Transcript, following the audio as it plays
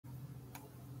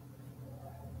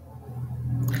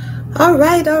All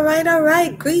right, all right, all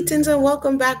right. Greetings and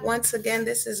welcome back once again.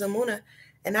 This is Amuna,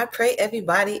 and I pray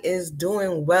everybody is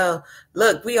doing well.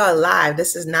 Look, we are live.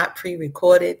 This is not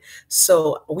pre-recorded,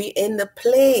 so we in the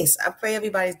place. I pray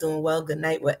everybody's doing well. Good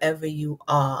night, wherever you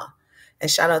are, and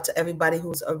shout out to everybody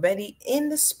who's already in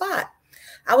the spot.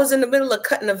 I was in the middle of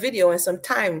cutting a video, and some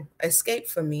time escaped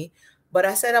from me, but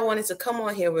I said I wanted to come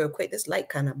on here real quick. This light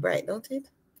kind of bright, don't it?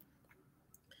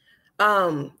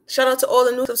 Shout out to all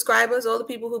the new subscribers, all the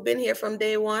people who've been here from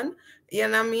day one. You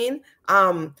know what I mean?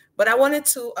 But I wanted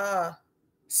to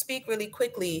speak really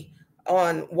quickly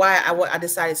on why I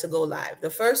decided to go live. The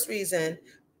first reason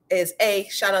is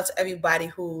shout out to everybody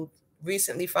who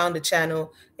recently found the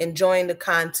channel, enjoying the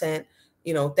content.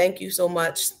 Thank you so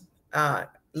much.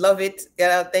 Love it.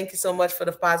 Yeah, thank you so much for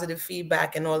the positive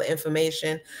feedback and all the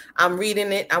information. I'm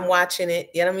reading it, I'm watching it,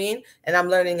 you know what I mean? And I'm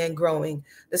learning and growing.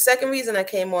 The second reason I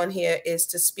came on here is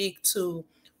to speak to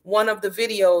one of the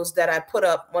videos that I put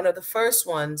up, one of the first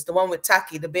ones, the one with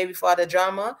Taki, the baby father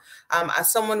drama.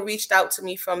 Someone reached out to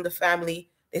me from the family.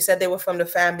 They said they were from the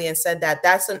family and said that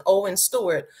that's an Owen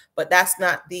Stewart, but that's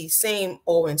not the same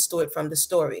Owen Stewart from the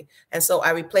story. And so I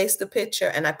replaced the picture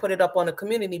and I put it up on a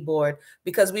community board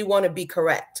because we want to be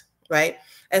correct, right?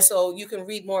 And so you can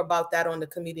read more about that on the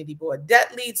community board.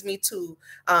 That leads me to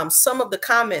some of the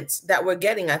comments that we're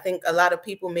getting. I think a lot of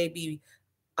people may be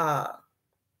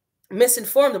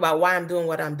misinformed about why I'm doing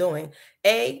what I'm doing.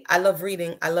 I love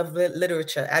reading. I love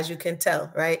literature, as you can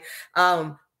tell, right?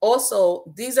 Also,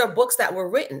 these are books that were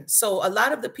written. So a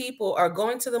lot of the people are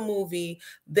going to the movie.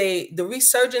 The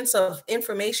resurgence of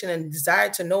information and desire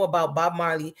to know about Bob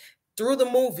Marley through the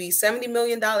movie, $70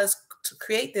 million to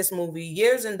create this movie,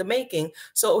 years in the making.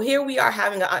 So here we are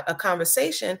having a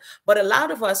conversation, but a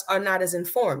lot of us are not as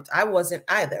informed. I wasn't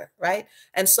either, right?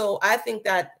 And so I think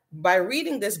that by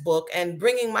reading this book and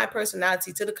bringing my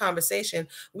personality to the conversation,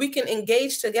 we can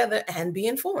engage together and be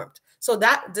informed. So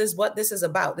that is what this is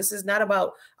about. This is not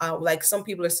about, like some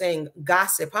people are saying,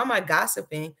 gossip. How am I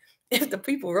gossiping if the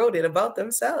people wrote it about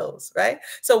themselves, right?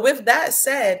 So with that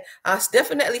said,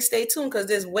 definitely stay tuned because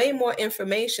there's way more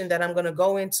information that I'm going to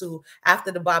go into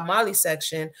after the Bob Marley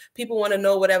section. People want to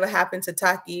know whatever happened to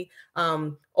Taki.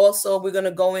 Also, we're going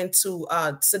to go into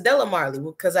Cedella Marley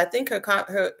because I think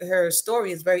her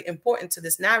story is very important to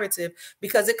this narrative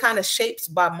because it kind of shapes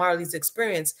Bob Marley's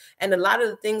experience. And a lot of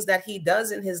the things that he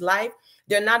does in his life,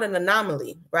 they're not an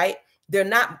anomaly, right? They're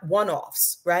not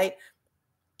one-offs, right?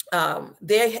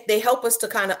 They help us to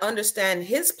kind of understand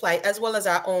his plight as well as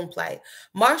our own plight.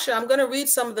 Marsha, I'm going to read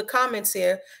some of the comments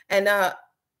here. And I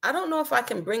don't know if I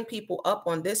can bring people up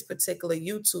on this particular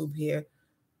YouTube here.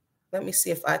 Let me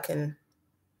see if I can.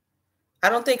 I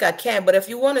don't think I can, but if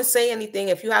you want to say anything,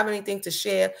 if you have anything to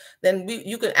share, then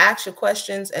you can ask your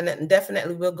questions and then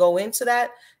definitely we'll go into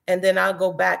that. And then I'll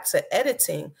go back to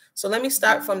editing. So let me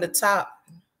start from the top.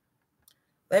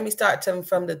 Let me start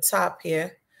from the top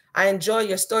here. I enjoy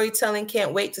your storytelling.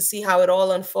 Can't wait to see how it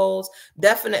all unfolds.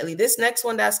 Definitely. This next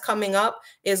one that's coming up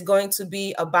is going to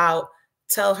be about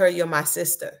tell her you're my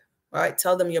sister. All right.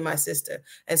 Tell them you're my sister.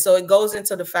 And so it goes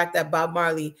into the fact that Bob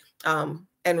Marley and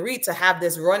Rita have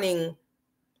this running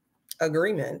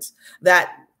agreement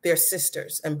that they're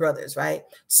sisters and brothers, right?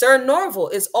 Sir Norval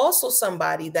is also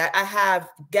somebody that I have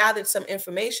gathered some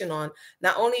information on,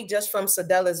 not only just from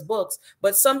Cedella's books,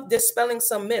 but some dispelling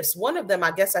some myths. One of them,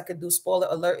 I guess I could do spoiler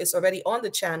alert, it's already on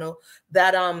the channel,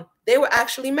 that they were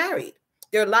actually married.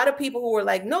 There are a lot of people who were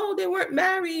like, no, they weren't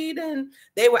married, and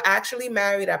they were actually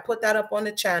married. I put that up on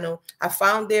the channel. I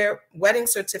found their wedding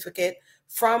certificate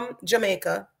from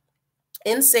Jamaica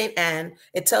in St. Anne.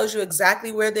 It tells you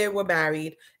exactly where they were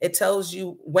married. It tells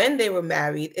you when they were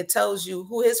married. It tells you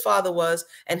who his father was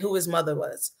and who his mother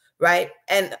was, right?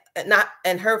 And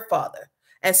her father.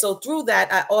 And so through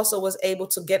that, I also was able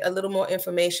to get a little more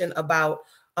information about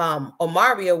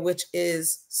Omaria, which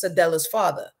is Cedella's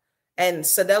father. And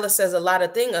Cedella says a lot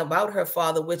of things about her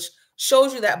father, which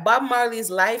shows you that Bob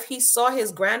Marley's life, he saw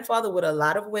his grandfather with a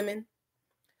lot of women.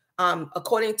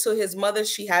 According to his mother,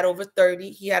 she had over 30.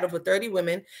 He had over 30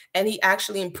 women, and he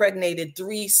actually impregnated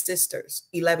 3 sisters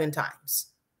 11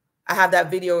 times. I have that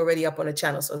video already up on the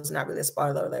channel, so it's not really a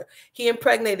spoiler alert. He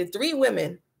impregnated 3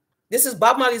 women. This is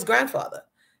Bob Marley's grandfather.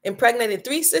 Impregnated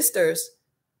 3 sisters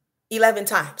 11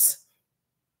 times.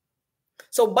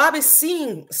 So Bob is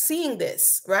seeing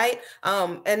this, right?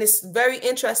 And it's very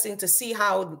interesting to see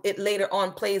how it later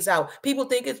on plays out. People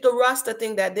think it's the Rasta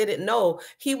thing that didn't know.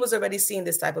 He was already seeing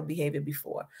this type of behavior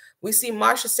before. We see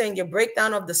Marsha saying your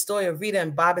breakdown of the story of Rita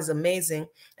and Bob is amazing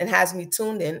and has me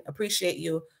tuned in. Appreciate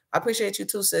you. I appreciate you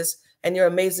too, sis. And your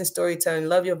amazing storytelling.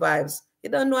 Love your vibes. You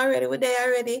don't know already. We're there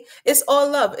already. It's all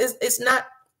love. It's not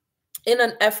in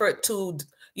an effort to,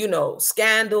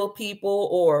 scandal people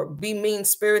or be mean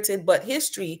spirited. But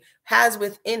history has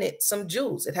within it some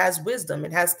jewels. It has wisdom.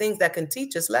 It has things that can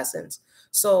teach us lessons.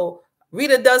 So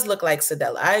Rita does look like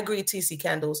Sedella. I agree, TC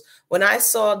Candles. When I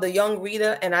saw the young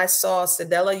Rita and I saw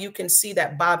Sedella, you can see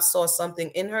that Bob saw something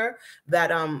in her that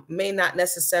may not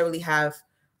necessarily have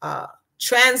uh,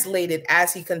 translated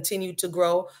as he continued to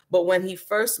grow. But when he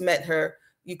first met her,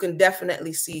 you can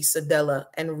definitely see Sedella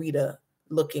and Rita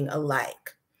looking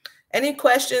alike. Any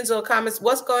questions or comments?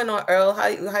 What's going on, Earl? How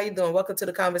you doing? Welcome to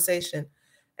the conversation.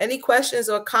 Any questions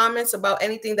or comments about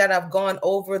anything that I've gone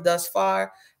over thus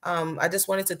far? I just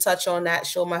wanted to touch on that,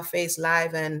 show my face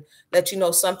live, and let you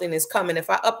know something is coming. If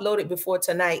I upload it before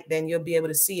tonight, then you'll be able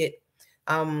to see it.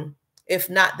 If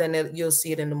not, then you'll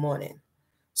see it in the morning.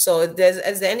 So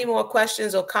is there any more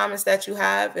questions or comments that you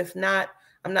have? If not,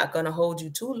 I'm not going to hold you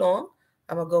too long.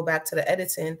 I'm going to go back to the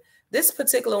editing. This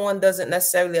particular one doesn't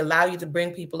necessarily allow you to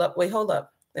bring people up. Wait, hold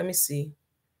up. Let me see.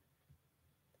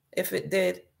 If it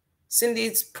did.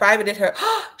 Cindy's privated her.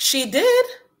 She did?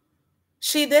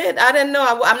 She did. I didn't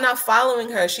know. I'm not following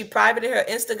her. She privated her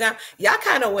Instagram. Y'all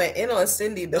kind of went in on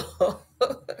Cindy, though.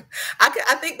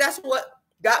 I think that's what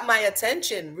got my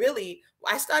attention, really.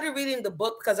 I started reading the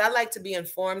book because I like to be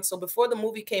informed. So before the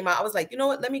movie came out, I was like, you know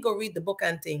what? Let me go read the book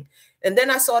and thing. And then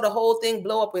I saw the whole thing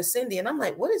blow up with Cindy. And I'm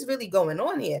like, what is really going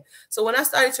on here? So when I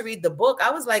started to read the book,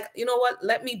 I was like, you know what?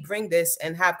 Let me bring this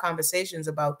and have conversations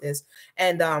about this.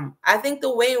 And I think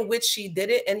the way in which she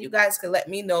did it, and you guys can let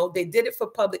me know, they did it for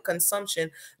public consumption.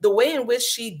 The way in which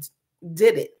she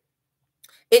did it,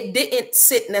 it didn't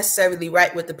sit necessarily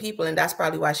right with the people. And that's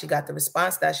probably why she got the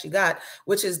response that she got,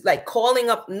 which is like calling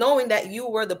up, knowing that you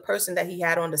were the person that he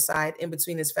had on the side in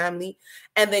between his family,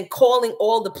 and then calling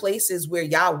all the places where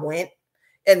y'all went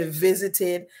and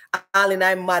visited all in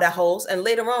our mother house. And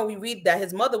later on, we read that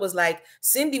his mother was like,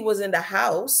 Cindy was in the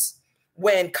house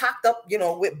when cocked up,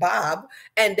 with Bob,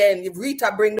 and then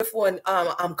Rita bring the phone,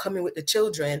 I'm coming with the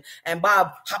children, and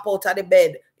Bob hop out of the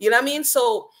bed. You know what I mean?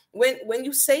 So when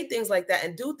you say things like that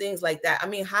and do things like that, I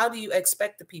mean, how do you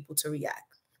expect the people to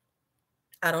react?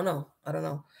 I don't know.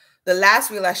 The last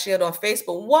reel I shared on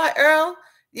Facebook. What, Earl?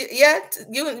 Yeah,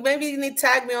 you maybe you need to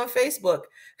tag me on Facebook.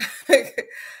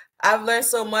 I've learned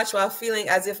so much while feeling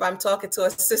as if I'm talking to a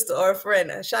sister or a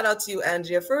friend. Shout out to you,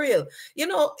 Andrea, for real.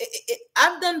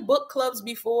 I've done book clubs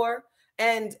before,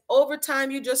 and over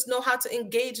time, you just know how to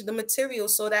engage the material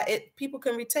so that people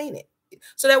can retain it.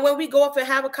 So that when we go up and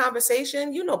have a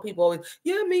conversation, people always,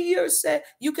 yeah, me, you said,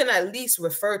 you can at least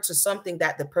refer to something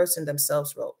that the person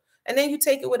themselves wrote. And then you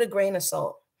take it with a grain of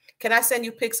salt. Can I send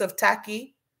you pics of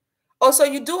Taki? Oh, so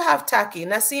you do have Taki.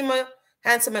 Nasima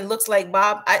handsome and looks like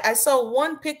Bob. I saw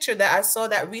one picture that I saw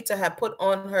that Rita had put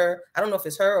on her. I don't know if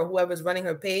it's her or whoever's running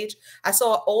her page. I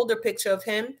saw an older picture of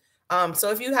him.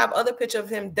 So if you have other picture of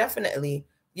him, definitely.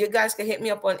 You guys can hit me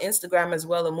up on Instagram as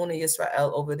well, Amuna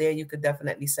Yisrael over there. You could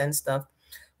definitely send stuff.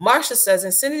 Marsha says,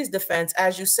 in Cindy's defense,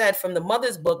 as you said, from the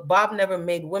mother's book, Bob never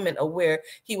made women aware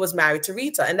he was married to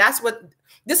Rita. And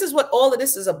this is what all of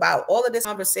this is about. All of this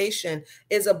conversation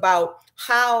is about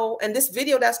how, and this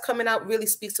video that's coming out really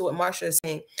speaks to what Marsha is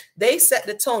saying. They set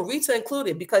the tone, Rita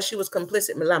included, because she was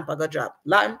complicit. My lamp, I got drop.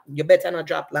 Lamp, you better not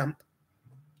drop lamp.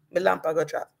 My lamp, I got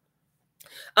drop.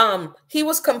 He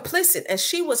was complicit and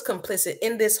she was complicit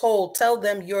in this whole tell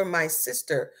them you're my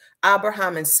sister,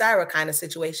 Abraham and Sarah kind of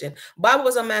situation. Bob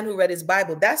was a man who read his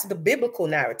Bible. That's the biblical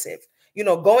narrative.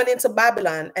 Going into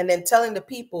Babylon and then telling the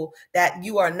people that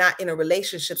you are not in a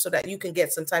relationship so that you can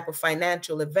get some type of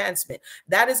financial advancement.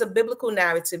 That is a biblical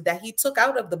narrative that he took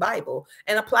out of the Bible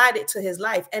and applied it to his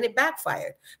life, and it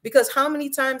backfired. Because how many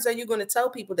times are you going to tell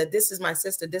people that this is my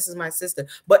sister,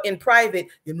 but in private,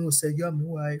 say you're my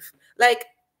wife? Like,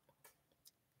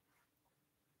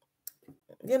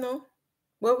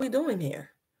 what are we doing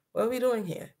here? What are we doing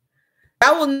here?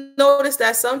 I will notice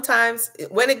that sometimes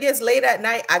when it gets late at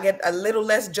night, I get a little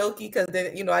less jokey because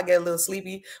then, I get a little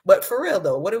sleepy. But for real,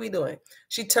 though, what are we doing?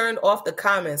 She turned off the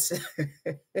comments.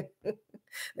 The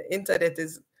internet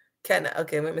is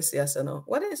okay, let me see. I said no.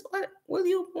 What is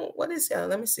here?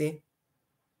 Let me see.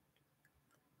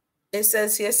 It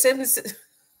says here,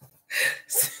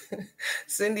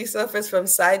 Cindy suffers from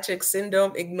side chick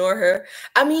syndrome. Ignore her.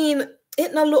 I mean,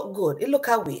 it not look good. It look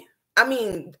away. I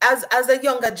mean, as a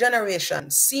younger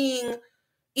generation, seeing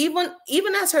even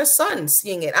as her son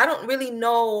seeing it, I don't really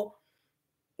know.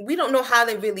 We don't know how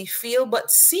they really feel, but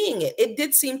seeing it, it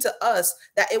did seem to us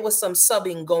that it was some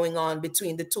subbing going on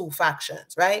between the two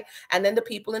factions, right? And then the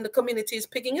people in the community is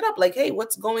picking it up like, hey,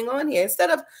 what's going on here? Instead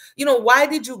of, why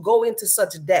did you go into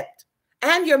such depth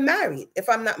And you're married, if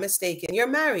I'm not mistaken. You're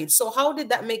married. So how did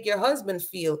that make your husband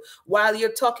feel while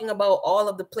you're talking about all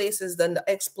of the places and the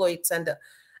exploits and the,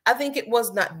 I think it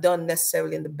was not done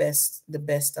necessarily in the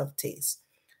best of taste.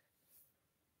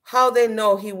 How they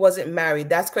know he wasn't married?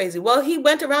 That's crazy. Well, he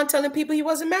went around telling people he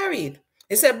wasn't married.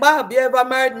 He said, Bob, you ever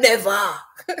married? Never.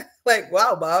 Like,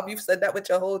 wow, Bob, you've said that with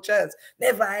your whole chest.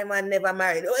 Never, I'm never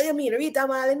married. What do you mean? Rita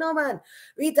Marley? No, man.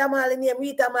 Rita Marley name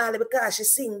Rita Marley because she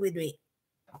sing with me.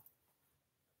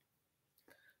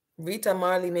 Rita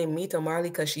Marley named Mita Marley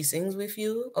because she sings with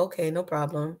you? Okay, no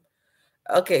problem.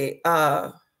 Okay,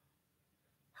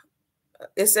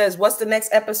 it says, what's the next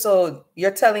episode?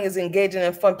 You're telling is engaging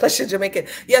and fun, plus you're Jamaican.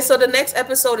 Yeah, so the next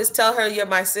episode is tell her you're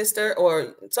my sister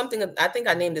or something. I think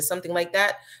I named it something like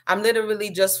that. I'm literally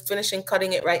just finishing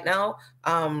cutting it right now.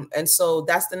 And so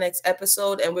that's the next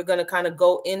episode. And we're going to kind of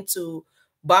go into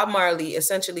Bob Marley,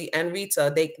 essentially, and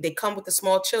Rita. They come with the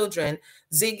small children.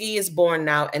 Ziggy is born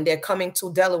now, and they're coming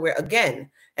to Delaware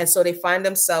again. And so they find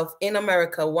themselves in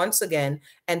America once again,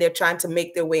 and they're trying to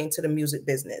make their way into the music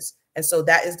business. And so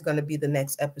that is going to be the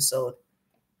next episode.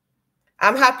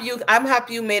 I'm happy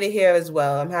you made it here as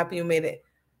well. I'm happy you made it.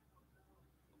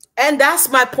 And that's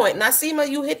my point. Nasima,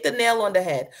 you hit the nail on the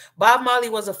head. Bob Marley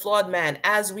was a flawed man,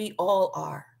 as we all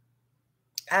are.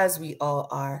 As we all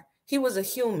are. He was a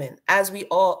human, as we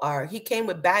all are. He came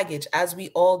with baggage, as we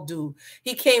all do.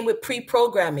 He came with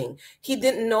pre-programming. He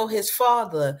didn't know his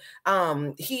father.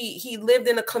 He lived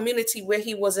in a community where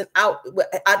he was an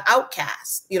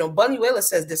outcast. You know, Buñuel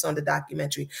says this on the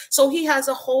documentary. So he has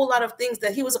a whole lot of things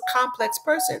that he was a complex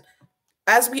person,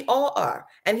 as we all are.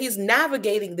 And he's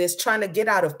navigating this, trying to get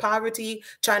out of poverty,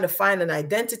 trying to find an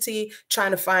identity,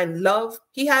 trying to find love.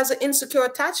 He has an insecure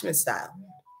attachment style.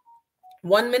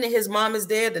 One minute his mom is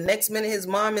there, the next minute his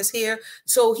mom is here.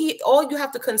 So all you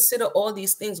have to consider all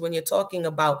these things when you're talking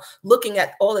about looking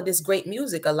at all of this great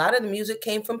music. A lot of the music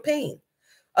came from pain.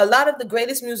 A lot of the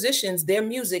greatest musicians, their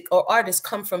music or artists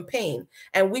come from pain.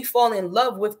 And we fall in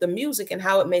love with the music and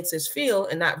how it makes us feel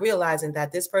and not realizing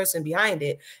that this person behind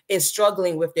it is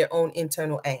struggling with their own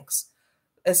internal angst.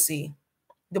 Let's see.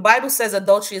 The Bible says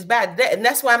adultery is bad. And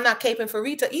that's why I'm not caping for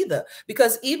Rita either.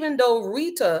 Because even though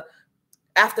Rita,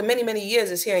 after many, many years,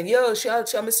 is hearing, yo,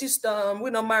 I'm a sister,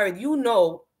 we're not married. You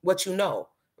know what you know,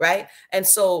 right? And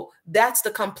so that's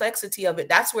the complexity of it.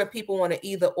 That's where people want to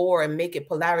either or and make it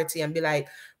polarity and be like,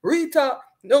 Rita,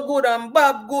 no good and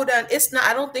Bob good. And it's not,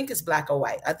 I don't think it's black or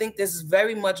white. I think this is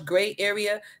very much gray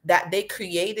area that they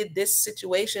created this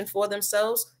situation for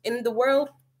themselves in the world,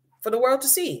 for the world to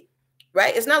see.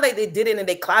 Right? It's not like they did it in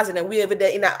their closet and we over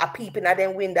there in a peeping at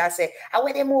them window and say, I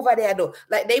want them over there though.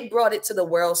 Like they brought it to the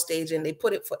world stage and they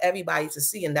put it for everybody to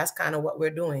see. And that's kind of what we're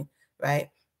doing, right?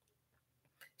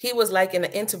 He was like in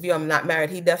an interview, I'm not married.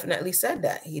 He definitely said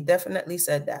that. He definitely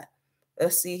said that.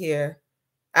 Let's see here.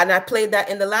 And I played that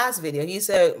in the last video. He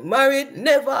said, married,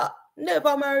 never,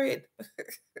 never married.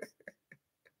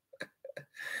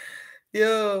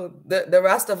 Yo, the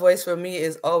Rasta voice for me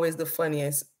is always the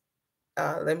funniest.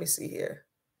 Let me see here.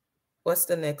 What's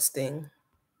the next thing?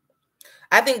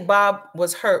 I think Bob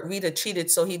was hurt. Rita cheated,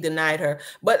 so he denied her.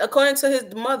 But according to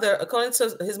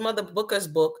his mother Booker's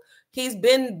book, he's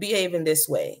been behaving this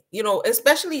way. You know,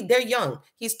 especially they're young.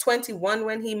 He's 21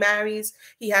 when he marries.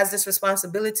 He has this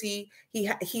responsibility.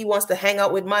 He wants to hang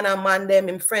out with man and man them,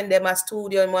 him friend them at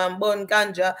studio, him want burn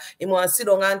ganja, him want to sit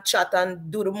down and chat and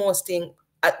do the most thing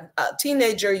a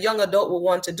teenager, young adult will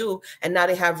want to do, and now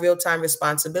they have real-time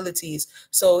responsibilities.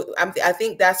 So I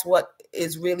think that's what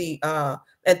is really,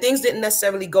 and things didn't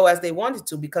necessarily go as they wanted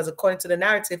to, because according to the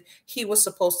narrative, he was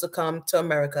supposed to come to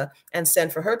America and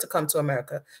send for her to come to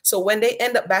America. So when they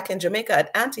end up back in Jamaica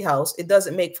at Auntie House, it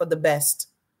doesn't make for the best.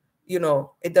 You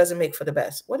know, it doesn't make for the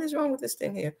best. What is wrong with this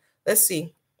thing here? Let's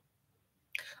see.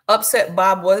 Upset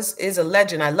Bob is a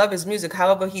legend. I love his music.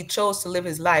 However, he chose to live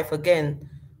his life again.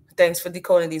 Thanks for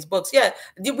decoding these books. Yeah,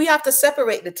 we have to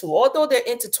separate the two. Although they're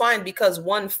intertwined because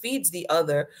one feeds the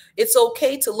other, it's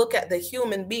okay to look at the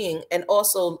human being and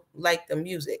also like the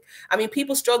music. I mean,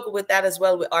 people struggle with that as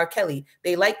well with R. Kelly.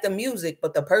 They like the music,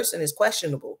 but the person is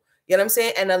questionable. You know what I'm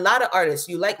saying? And a lot of artists,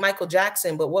 you like Michael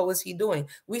Jackson, but what was he doing?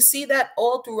 We see that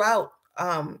all throughout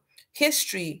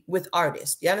history with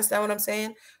artists. You understand what I'm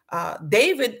saying?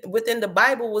 David within the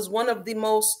Bible was one of the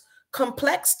most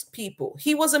complex people.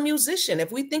 He was a musician.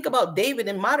 If we think about David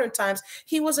in modern times,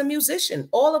 he was a musician.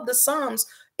 All of the Psalms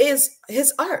is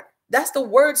his art. That's the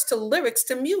words to lyrics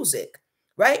to music,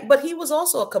 right? But he was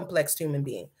also a complex human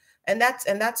being, and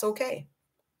that's okay.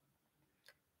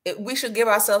 we should give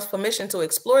ourselves permission to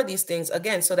explore these things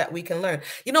again so that we can learn.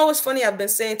 You know what's funny? I've been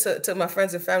saying to my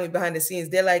friends and family behind the scenes,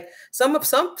 they're like, some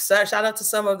shout out to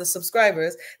some of the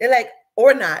subscribers, they're like,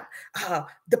 or not,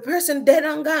 the person dead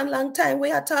and gone long time.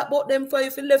 We I talk about them for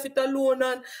if you left it alone.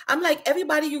 And I'm like,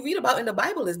 everybody you read about in the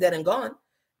Bible is dead and gone.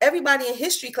 Everybody in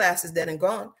history class is dead and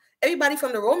gone. Everybody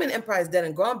from the Roman Empire is dead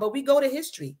and gone, but we go to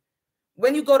history.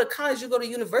 When you go to college, you go to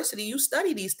university, you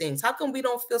study these things. How come we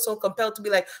don't feel so compelled to be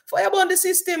like, fire on the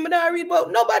system, and I read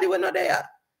about nobody when not there?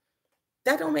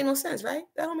 That don't make no sense, right?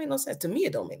 That don't make no sense. To me,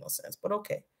 it don't make no sense, but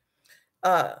okay.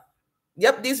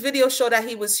 Yep, these videos show that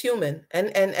he was human,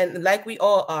 and like we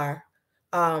all are.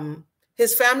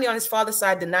 His family on his father's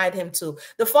side denied him too.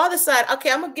 The father's side,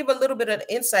 okay, I'm gonna give a little bit of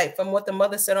insight from what the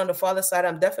mother said on the father's side.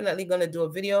 I'm definitely gonna do a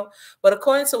video, but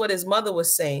according to what his mother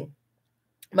was saying,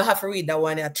 I have to read that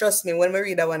one. Trust me, when we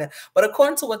read that one. But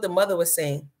according to what the mother was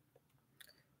saying,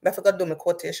 I forgot to do my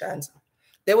quotations.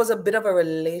 There was a bit of a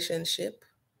relationship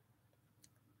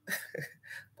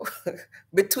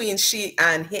between she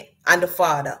and him and the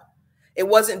father. It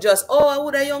wasn't just, oh, I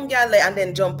would a young girl and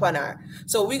then jump on her.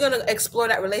 So we're gonna explore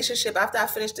that relationship after I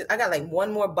finished it. I got like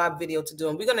one more Bob video to do,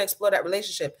 and we're gonna explore that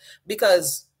relationship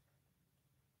because,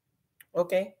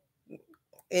 okay,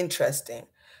 interesting.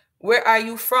 Where are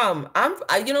you from?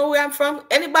 You know where I'm from?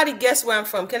 Anybody guess where I'm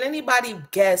from? Can anybody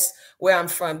guess where I'm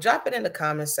from? Drop it in the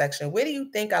comment section. Where do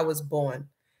you think I was born?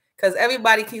 Because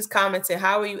everybody keeps commenting,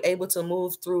 how are you able to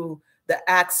move through the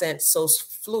accent so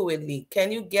fluidly?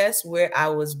 Can you guess where I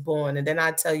was born? And then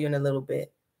I'll tell you in a little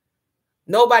bit.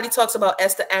 Nobody talks about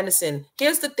Esther Anderson.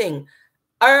 Here's the thing.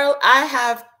 Earl,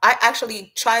 I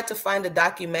actually tried to find a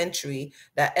documentary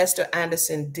that Esther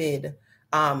Anderson did,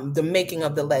 The Making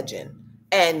of the Legend.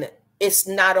 And it's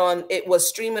not on, it was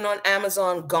streaming on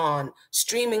Amazon, gone.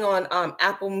 Streaming on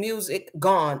Apple Music,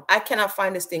 gone. I cannot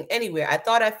find this thing anywhere. I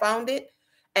thought I found it.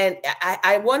 And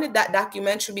I wanted that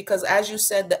documentary because, as you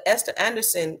said, the Esther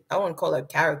Anderson, I won't call her a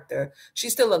character.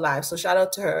 She's still alive, so shout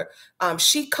out to her.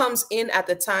 She comes in at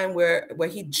the time where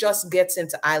he just gets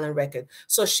into Island Record.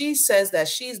 So she says that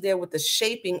she's there with the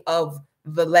shaping of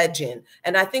the legend.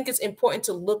 And I think it's important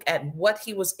to look at what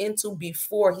he was into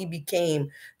before he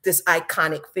became this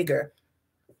iconic figure.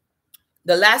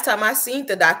 The last time I seen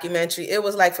the documentary, it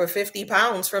was like for 50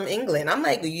 pounds from England. I'm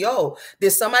like, yo,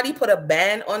 did somebody put a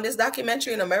ban on this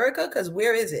documentary in America? Because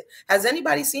where is it? Has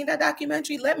anybody seen that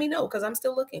documentary? Let me know, because I'm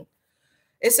still looking.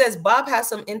 It says Bob has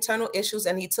some internal issues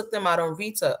and he took them out on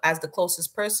Rita as the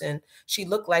closest person. She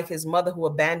looked like his mother who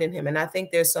abandoned him. And I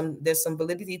think there's some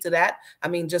validity to that. I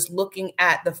mean, just looking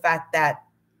at the fact that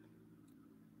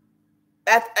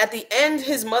at the end,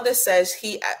 his mother says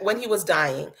when he was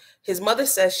dying, his mother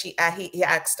says he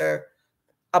asked her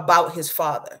about his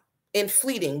father in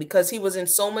fleeting, because he was in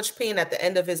so much pain at the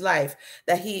end of his life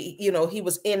that he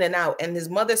was in and out. And his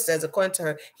mother says, according to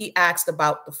her, he asked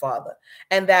about the father,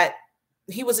 and that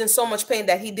he was in so much pain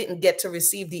that he didn't get to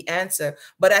receive the answer.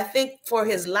 But I think for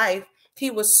his life, he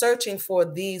was searching for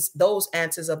those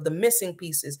answers of the missing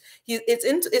pieces.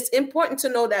 It's important to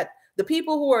know that the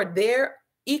people who are there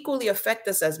equally affect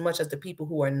us as much as the people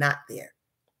who are not there.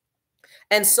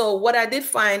 And so what I did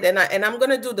find, and I'm going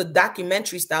to do the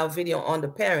documentary style video on the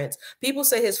parents. People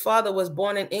say his father was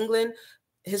born in England.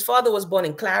 His father was born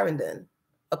in Clarendon,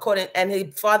 and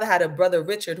his father had a brother,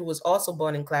 Richard, who was also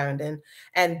born in Clarendon.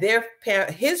 And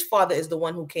his father is the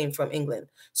one who came from England.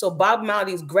 So Bob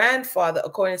Marley's grandfather,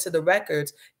 according to the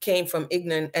records, came from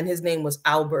England, and his name was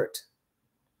Albert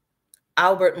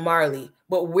Marley.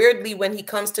 But weirdly, when he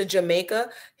comes to Jamaica,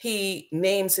 he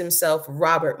names himself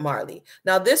Robert Marley.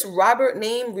 Now, this Robert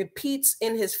name repeats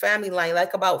in his family line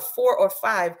like about 4 or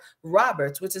 5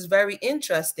 Roberts, which is very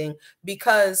interesting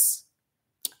because,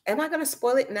 am I going to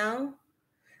spoil it now?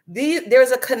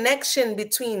 There's a connection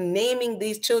between naming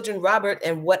these children Robert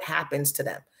and what happens to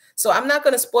them. So I'm not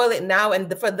going to spoil it now.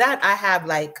 And for that, I have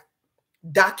like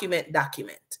document.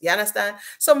 You understand?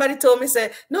 Somebody told me,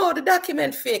 said, no, the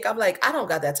document fake. I'm like, I don't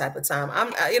got that type of time.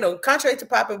 I'm, contrary to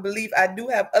popular belief, I do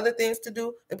have other things to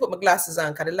do. And put my glasses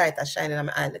on because the light is shining on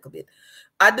my eye a little bit.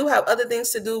 I do have other things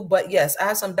to do, but yes, I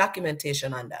have some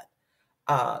documentation on that.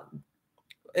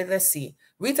 Let's see.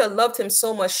 Rita loved him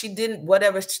so much, she did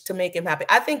whatever to make him happy.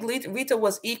 I think Rita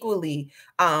was equally,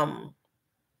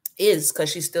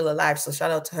 because she's still alive, so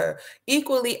shout out to her,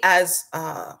 equally as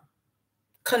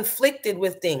conflicted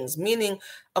with things, meaning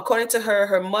according to her,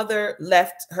 her mother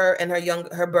left her and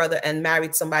her brother and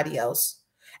married somebody else,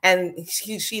 and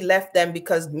she left them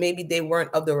because maybe they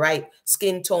weren't of the right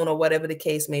skin tone or whatever the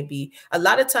case may be. A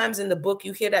lot of times in the book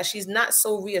you hear that she's not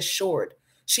so reassured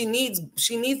She needs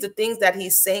the things that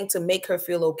he's saying to make her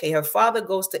feel okay. Her father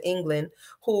goes to England,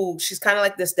 who she's kind of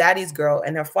like this daddy's girl,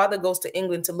 and her father goes to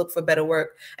England to look for better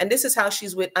work. And this is how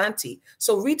she's with Auntie.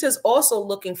 So Rita's also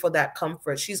looking for that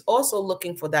comfort. She's also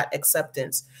looking for that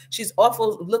acceptance. She's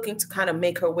also looking to kind of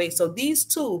make her way. So these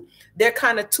two, they're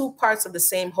kind of two parts of the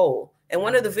same whole. And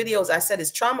one of the videos I said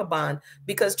is trauma bond,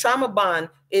 because trauma bond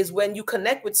is when you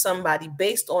connect with somebody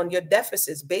based on your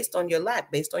deficits, based on your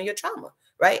lack, based on your trauma,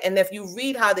 right? And if you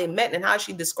read how they met and how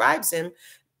she describes him,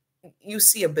 you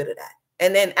see a bit of that.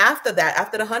 And then after that,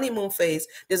 after the honeymoon phase,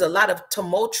 there's a lot of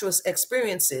tumultuous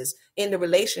experiences in the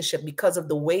relationship because of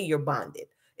the way you're bonded.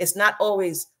 It's not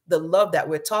always the love that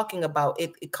we're talking about.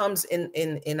 It comes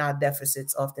in our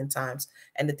deficits oftentimes,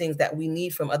 and the things that we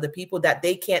need from other people that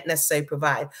they can't necessarily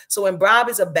provide. So when Bob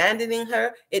is abandoning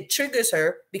her, it triggers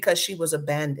her because she was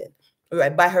abandoned,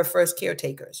 right, by her first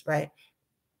caretakers, right?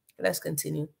 Let's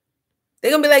continue.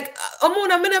 They're gonna be like,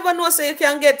 Amuna, I never know say you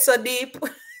can get so deep.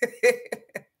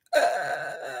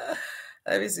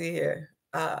 Let me see here.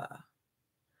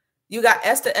 You got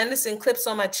Esther Anderson clips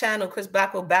on my channel. Chris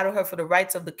Black will battle her for the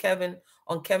rights of the Kevin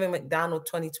McDonald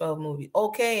 2012 movie.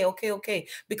 Okay.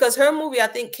 Because her movie, I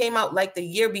think, came out like the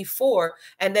year before,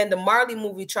 and then the Marley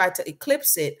movie tried to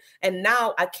eclipse it. And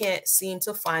now I can't seem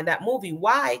to find that movie.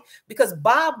 Why? Because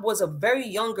Bob was a very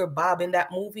younger Bob in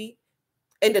that movie.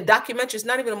 In the documentary, it's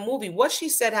not even a movie. What she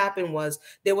said happened was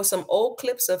there were some old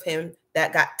clips of him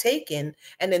that got taken,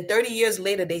 and then 30 years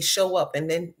later they show up,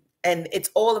 and it's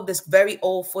all of this very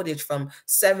old footage from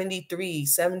 73,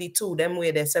 72, then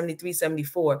we're there 73,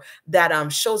 74,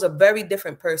 that shows a very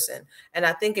different person. And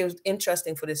I think it was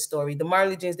interesting for this story. The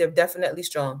Marley genes, they're definitely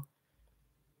strong.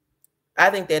 I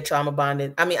think they're trauma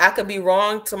bonded. I mean, I could be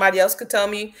wrong. Somebody else could tell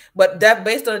me, but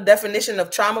based on the definition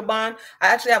of trauma bond, I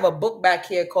actually have a book back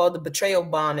here called The Betrayal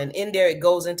Bond. And in there, it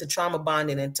goes into trauma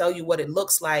bonding and tell you what it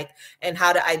looks like and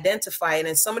how to identify it.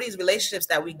 And some of these relationships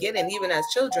that we get in, even as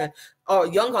children or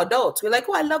young adults, we're like,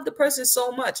 oh, I love the person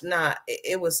so much. Nah,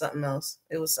 it was something else.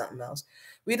 It was something else.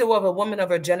 Rita was a woman of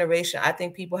her generation. I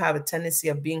think people have a tendency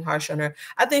of being harsh on her.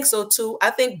 I think so too.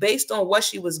 I think based on what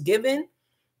she was given,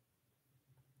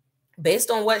 you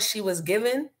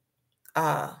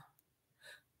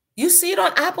see it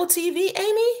on Apple TV,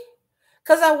 Amy?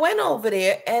 Because I went over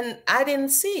there and I didn't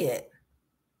see it.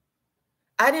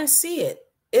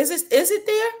 Is it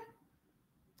there?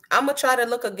 I'm going to try to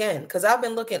look again because I've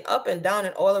been looking up and down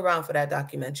and all around for that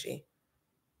documentary.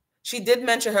 She did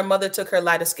mention her mother took her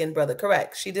lighter skinned brother.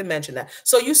 Correct. She did mention that.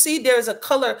 So you see, there's a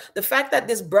color. The fact that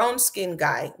this brown skinned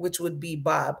guy, which would be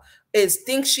Bob,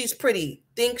 thinks she's pretty,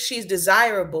 thinks she's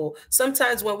desirable.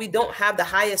 Sometimes when we don't have the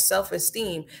highest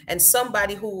self-esteem and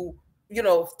somebody who,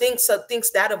 thinks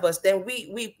that of us, then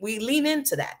we lean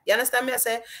into that. You understand me? I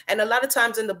said, and a lot of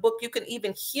times in the book, you can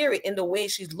even hear it in the way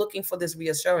she's looking for this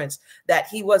reassurance that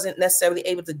he wasn't necessarily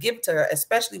able to give to her,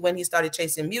 especially when he started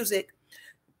chasing music,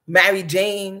 married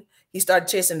Jane. He started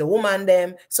chasing the woman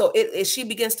them. So she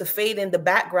begins to fade in the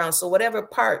background. So whatever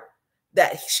part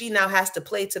that she now has to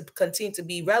play to continue to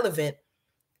be relevant,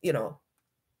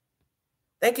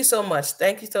 Thank you so much.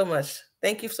 Thank you so much.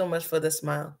 Thank you so much for the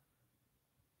smile.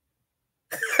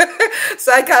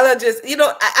 Psychologist,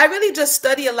 I really just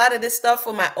study a lot of this stuff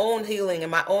for my own healing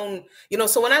and my own,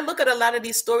 so when I look at a lot of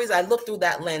these stories, I look through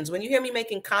that lens. When you hear me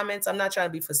making comments, I'm not trying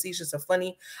to be facetious or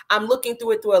funny. I'm looking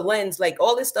through it through a lens. Like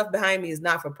all this stuff behind me is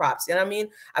not for props. You know what I mean?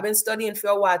 I've been studying for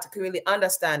a while to really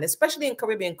understand, especially in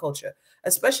Caribbean culture,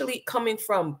 especially coming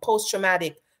from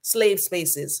post-traumatic slave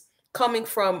spaces, coming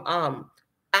from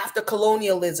after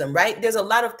colonialism, right? There's a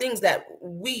lot of things that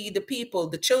we, the people,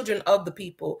 the children of the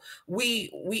people, we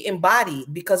embody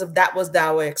because of that was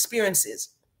our experiences.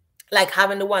 Like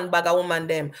having the one bag of woman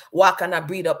them walk and I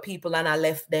breed up people and I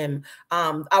left them.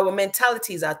 Our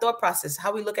mentalities, our thought process,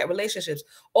 how we look at relationships,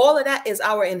 all of that is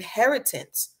our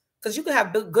inheritance. Because you can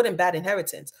have good and bad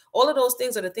inheritance. All of those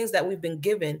things are the things that we've been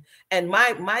given. And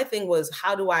my thing was,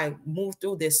 how do I move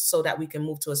through this so that we can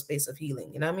move to a space of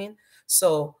healing? You know what I mean?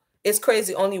 So it's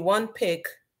crazy. Only one pic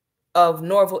of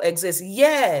Norval exists.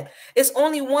 Yeah, it's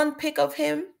only one pic of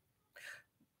him.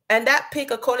 And that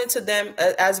pic, according to them,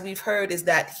 as we've heard, is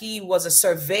that he was a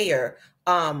surveyor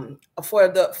for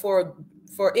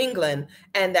England,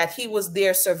 and that he was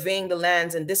there surveying the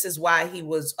lands, and this is why he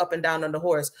was up and down on the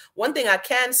horse. One thing I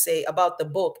can say about the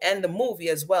book and the movie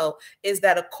as well is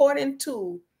that according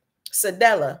to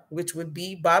Sadella, which would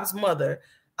be Bob's mother,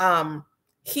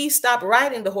 he stopped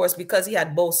riding the horse because he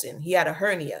had Bosun. He had a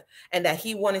hernia, and that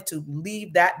he wanted to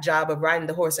leave that job of riding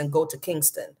the horse and go to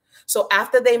Kingston. So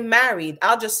after they married,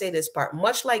 I'll just say this part,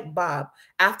 much like Bob,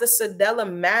 after Sadella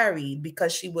married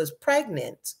because she was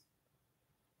pregnant,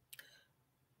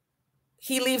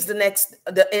 he leaves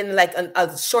in like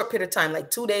a short period of time, like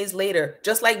 2 days later,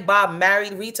 just like Bob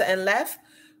married Rita and left.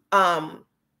 um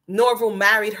Norval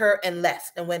married her and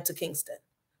left and went to Kingston.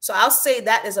 So I'll say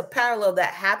that is a parallel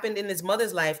that happened in his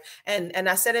mother's life. And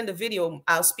I said in the video,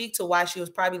 I'll speak to why she was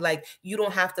probably like, you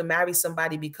don't have to marry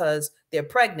somebody because they're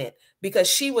pregnant, because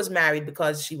she was married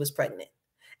because she was pregnant.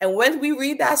 And when we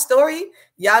read that story,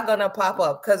 y'all gonna pop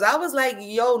up, because I was like,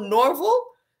 yo,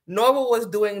 Norval was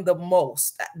doing the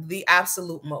most, the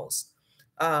absolute most.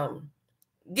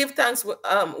 Give thanks,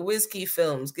 Whiskey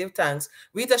Films. Give thanks.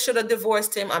 Rita should have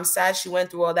divorced him. I'm sad she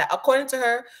went through all that. According to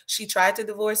her, she tried to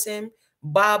divorce him.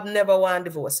 Bob never want to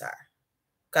divorce her.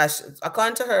 Because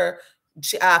according to her,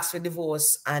 she asked for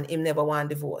divorce and him never want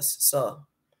divorce. So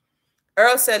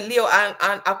Earl said Leo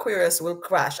and Aquarius will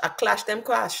crash. A clash them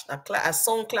crash. A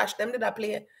song clash them did I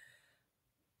play?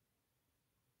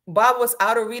 Bob was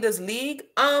out of Rita's league.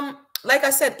 Like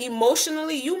I said,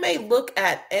 emotionally, you may look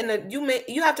at, and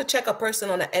you have to check a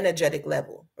person on an energetic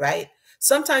level, right?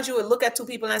 Sometimes you would look at two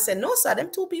people and say, no, sir,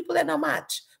 them two people are no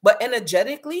match. But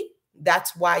energetically,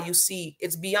 that's why you see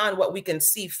it's beyond what we can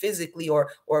see physically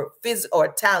or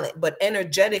talent, but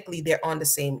energetically they're on the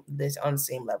same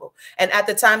level. And at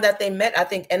the time that they met, I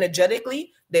think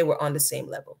energetically they were on the same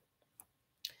level.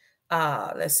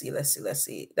 Let's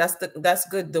see. That's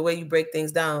good the way you break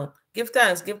things down. Give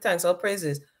thanks, all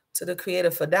praises to the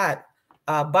creator for that.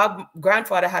 Bob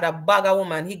grandfather had a bugger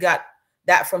woman. He got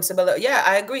that from Sibylla. Yeah,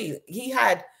 I agree. He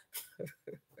had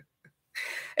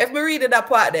if we read that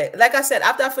part there, like I said,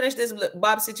 after I finish this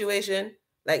Bob situation,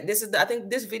 like this is I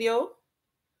think this video,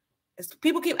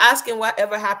 people keep asking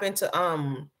whatever happened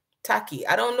to Taki.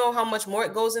 I don't know how much more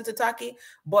it goes into Taki,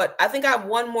 but I think I have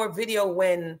one more video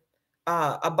when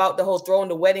about the whole throwing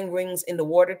the wedding rings in the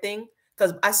water thing,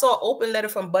 because I saw an open letter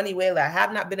from Bunny Wailer. I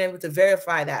have not been able to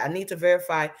verify that. I need to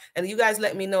verify, and you guys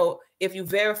let me know if you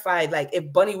verified, like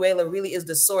if Bunny Wailer really is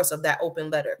the source of that open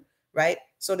letter, right?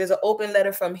 So there's an open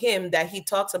letter from him that he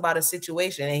talks about a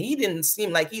situation, and he didn't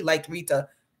seem like he liked Rita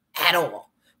at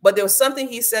all. But there was something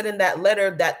he said in that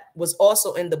letter that was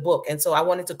also in the book. And so I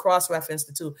wanted to cross-reference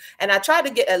the two. And I tried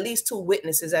to get at least two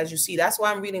witnesses, as you see. That's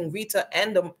why I'm reading Rita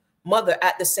and the mother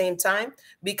at the same time,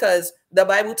 because the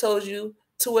Bible tells you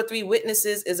 2 or 3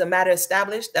 witnesses is a matter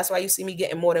established. That's why you see me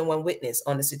getting more than one witness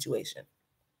on the situation.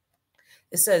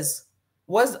 It says,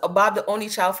 was Bob the only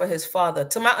child for his father?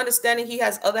 To my understanding, he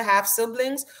has other half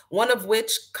siblings, one of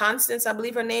which Constance, I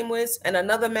believe her name was, and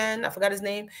another man, I forgot his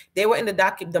name. They were in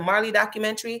the Marley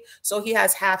documentary. So he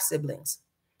has half siblings.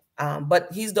 But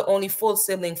he's the only full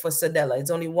sibling for Sadella.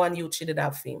 It's only one you cheated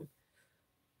out fame.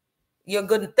 You're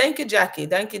good. Thank you, Jackie.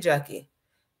 Thank you, Jackie.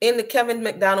 In the Kevin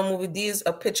McDonald movie, these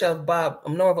a picture of Bob,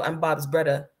 Norval, and Bob's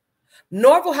brother.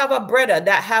 Norval have a brother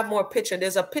that have more picture.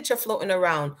 There's a picture floating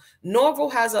around. Norval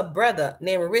has a brother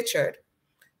named Richard.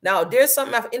 Now, there's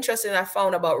something interesting I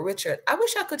found about Richard. I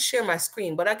wish I could share my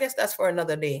screen, but I guess that's for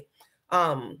another day.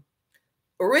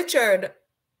 Richard,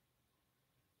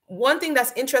 one thing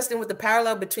that's interesting with the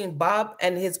parallel between Bob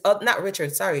and his, not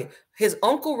Richard, sorry, his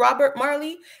uncle Robert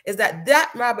Marley, is that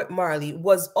Robert Marley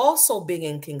was also big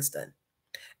in Kingston.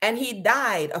 And he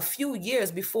died a few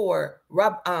years before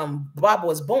Bob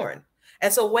was born.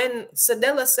 And so when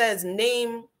Sadella says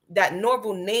that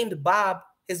Norval named Bob,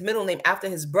 his middle name, after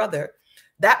his brother,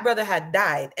 that brother had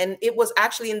died. And it was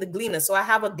actually in the Gleaner. So I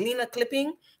have a Gleaner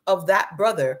clipping of that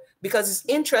brother, because it's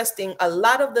interesting. A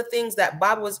lot of the things that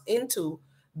Bob was into,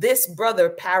 this brother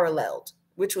paralleled,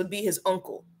 which would be his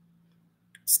uncle.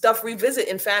 Stuff revisit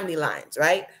in family lines,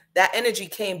 right? That energy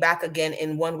came back again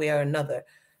in one way or another.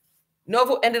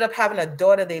 Norval ended up having a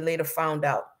daughter, they later found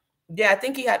out. Yeah, I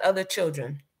think he had other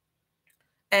children.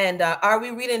 And are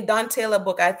we reading Don Taylor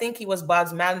book? I think he was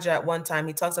Bob's manager at one time.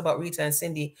 He talks about Rita and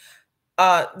Cindy.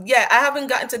 Yeah, I haven't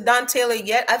gotten to Don Taylor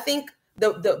yet. I think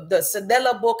the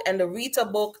Sadella book and the Rita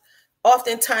book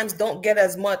oftentimes don't get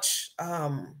as much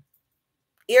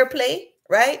airplay,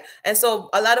 right? And so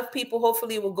a lot of people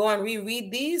hopefully will go and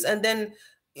reread these. And then,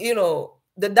 you know,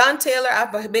 the Don Taylor,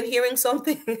 I've been hearing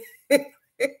something.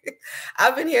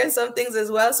 I've been hearing some things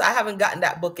as well. So I haven't gotten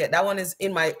that book yet. That one is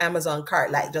in my Amazon cart,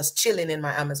 like just chilling in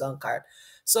my Amazon cart.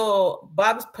 So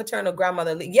Bob's paternal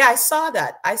grandmother, yeah, I saw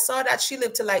that. I saw that she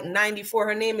lived to like 94.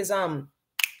 Her name is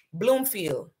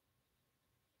Bloomfield.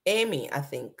 Amy, I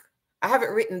think. I have it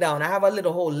written down. I have a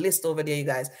little whole list over there, you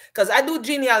guys. Because I do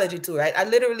genealogy too, right? I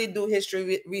literally do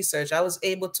history research. I was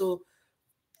able to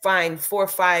find 4 or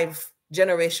 5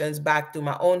 generations back through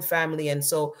my own family. And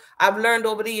so I've learned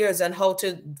over the years on how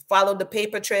to follow the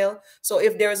paper trail. So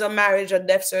if there's a marriage or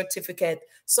death certificate,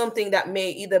 something that may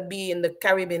either be in the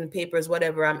Caribbean papers,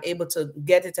 whatever, I'm able to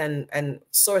get it and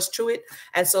source through it.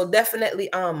 And so definitely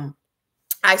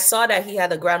I saw that he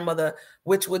had a grandmother,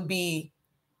 which would be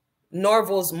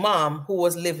Norval's mom, who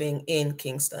was living in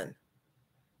Kingston.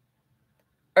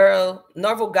 Earl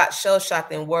Norval got shell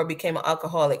shocked in war, became an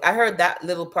alcoholic. I heard that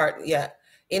little part. Yeah,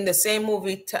 in the same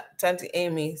movie, Tante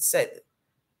Amy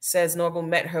says Norval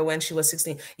met her when she was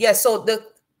 16. Yeah, so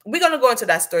we're gonna go into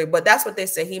that story, but that's what they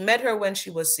say. He met her when she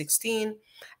was 16,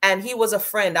 and he was a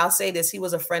friend. I'll say this: he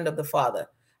was a friend of the father.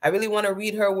 I really want to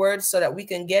read her words so that we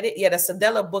can get it. Yeah, the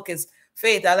Sadella book is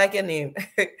Faith. I like your name.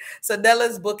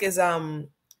 Sadella's book is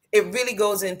it really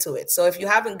goes into it. So if you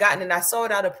haven't gotten it, I saw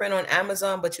it out of print on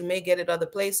Amazon, but you may get it other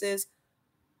places.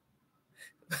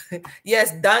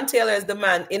 Yes, Don Taylor is the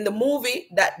man in the movie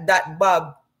that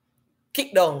Bob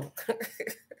kicked down.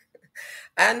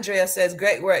 Andrea says,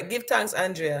 great work. Give thanks,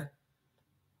 Andrea.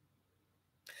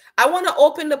 I want to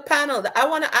open the panel. I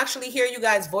want to actually hear you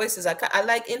guys' voices. I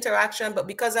like interaction, but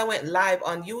because I went live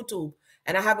on YouTube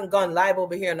and I haven't gone live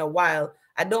over here in a while,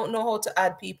 I don't know how to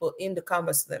add people in the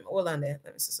conversation. Hold on there.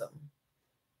 Let me see something.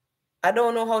 I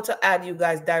don't know how to add you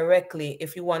guys directly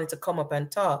if you wanted to come up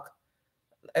and talk.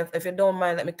 If you don't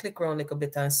mind, let me click around a little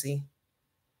bit and see.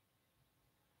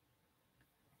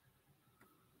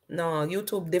 No,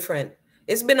 YouTube different.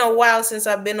 It's been a while since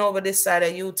I've been over this side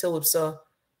of YouTube, so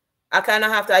I kind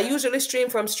of have to. I usually stream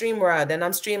from StreamYard, and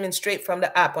I'm streaming straight from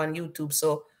the app on YouTube,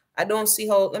 so I don't see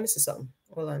how. Let me see something.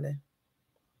 Hold on there.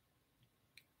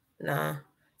 Nah,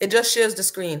 it just shares the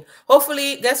screen.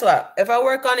 Hopefully, guess what? If I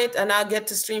work on it and I get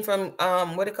to stream from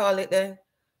what do you call it there?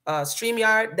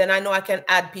 StreamYard, then I know I can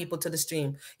add people to the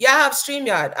stream. Yeah, I have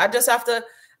StreamYard. I just have to.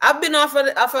 I've been off of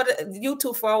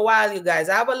YouTube for a while, you guys.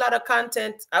 I have a lot of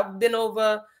content. I've been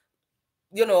over,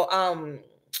 you know,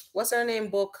 what's her name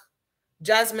book?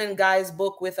 Jasmine Guy's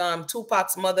book with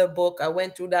Tupac's mother book. I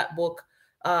went through that book.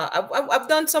 I've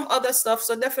done some other stuff,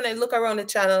 so definitely look around the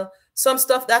channel. Some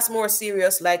stuff that's more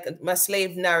serious, like my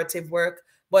slave narrative work,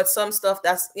 but some stuff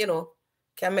that's, you know,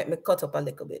 can make me cut up a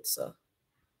little bit. So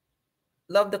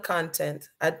love the content.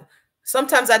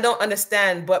 Sometimes I don't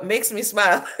understand, but makes me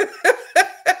smile.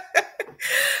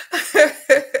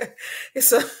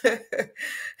 So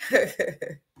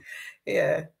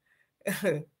yeah.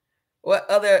 What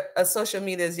other social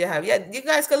medias you have? Yeah, you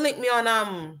guys can link me on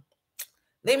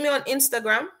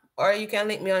Instagram, or you can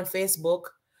link me on Facebook.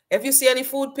 If you see any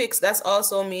food pics, that's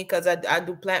also me, because I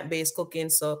do plant-based cooking.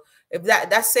 So if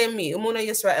that's same me, Umuna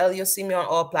Yisrael, you'll see me on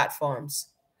all platforms.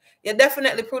 Yeah,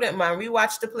 definitely Prudent Man.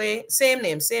 Rewatch the play. Same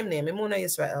name, Umuna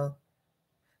Yisrael.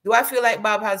 Do I feel like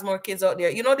Bob has more kids out there?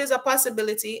 You know, there's a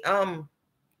possibility.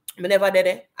 Never did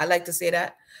it. I like to say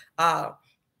that.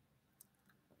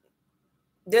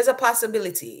 There's a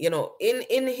possibility, you know,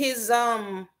 in his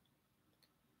and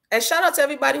shout out to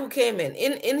everybody who came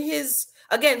in his,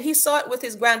 again, he saw it with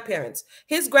his grandparents.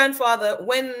 His grandfather,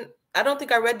 when, I don't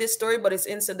think I read this story, but it's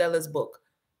in Sadella's book,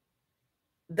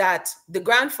 that the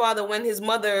grandfather, when his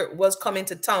mother was coming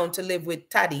to town to live with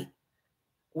Taddy,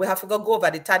 we have to go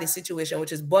over the Taddy situation,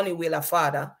 which is Bonnie Wheeler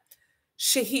father.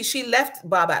 She left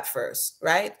Bob at first,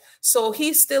 right? So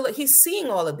he's seeing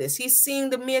all of this. He's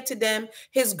seeing the mere to them.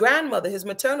 His grandmother, his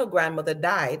maternal grandmother,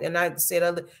 died, and I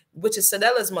said, which is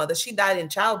Sadella's mother. She died in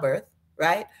childbirth,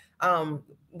 right?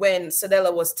 When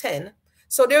Sadella was 10.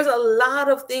 So there's a lot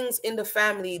of things in the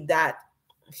family that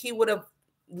he would have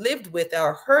lived with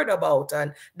or heard about,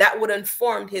 and that would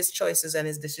inform his choices and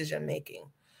his decision making.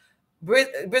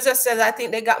 Brizza says, I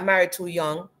think they got married too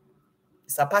young.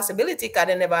 It's a possibility because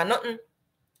they never had nothing.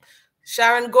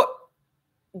 Sharon,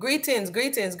 greetings.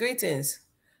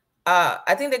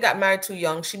 I think they got married too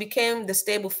young. She became the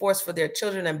stable force for their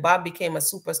children, and Bob became a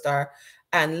superstar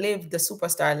and lived the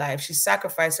superstar life. She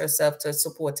sacrificed herself to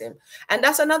support him. And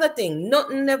that's another thing.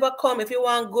 Nothing never come. If you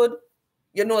want good,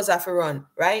 your nose have to run,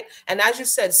 right? And as you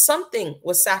said, something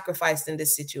was sacrificed in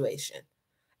this situation.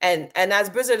 And as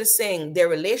Blizzard is saying, their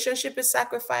relationship is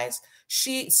sacrificed.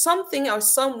 Something or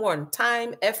someone,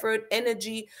 time, effort,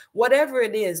 energy, whatever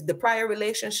it is, the prior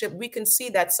relationship, we can see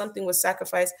that something was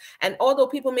sacrificed. And although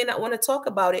people may not want to talk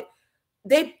about it,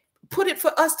 they put it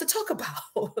for us to talk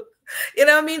about. You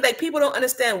know what I mean? Like, people don't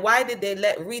understand, why did they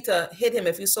let Rita hit him?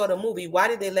 If you saw the movie, why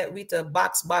did they let Rita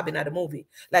box Bob in the movie?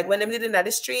 Like when they did it at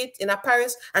the street in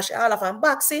Paris, and she all of them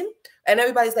box him, and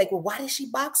everybody's like, well, why did she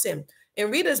box him?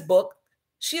 In Rita's book,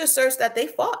 she asserts that they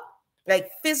fought,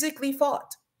 like physically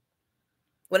fought.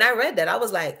 When I read that, I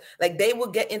was like they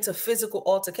would get into physical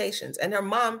altercations. And her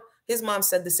mom His mom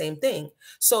said the same thing.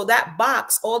 So that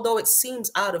box, although it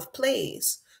seems out of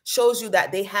place, shows you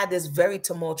that they had this very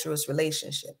tumultuous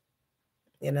relationship.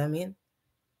 You know what I mean?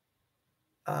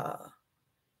 Uh,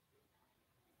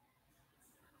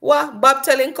 well, Bob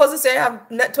telling cousin say I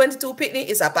have 22 pitney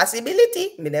is a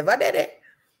possibility. Me never did it.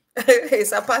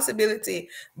 It's a possibility.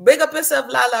 Big up yourself,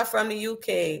 Lala from the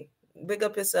UK. Big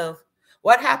up yourself.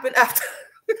 What happened after?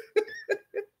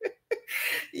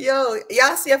 Yo,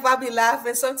 y'all see if I be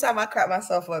laughing. Sometimes I crack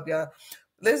myself up, y'all.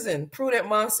 Listen, prudent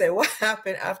mom said, what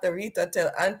happened after Rita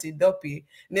tell Auntie Duppy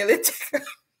nearly take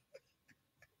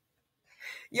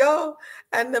yo,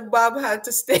 and the Bob had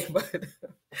to stay, but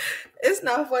it's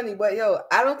not funny. But yo,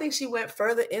 I don't think she went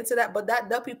further into that. But that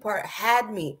Duppy part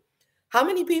had me. How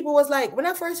many people was like, when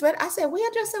I first read, I said, we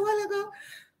addressed a while ago.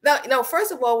 Now,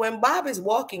 first of all, when Bob is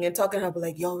walking and talking to her,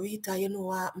 like, yo, Rita, you know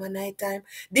what, my nighttime.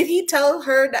 Did he tell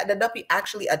her that the Duppy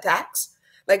actually attacks?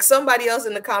 Like somebody else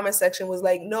in the comment section was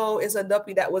like, no, it's a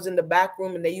Duppy that was in the back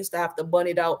room and they used to have to bun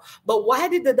it out. But why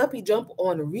did the Duppy jump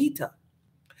on Rita?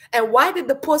 And why did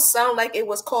the puss sound like it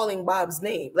was calling Bob's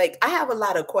name? Like, I have a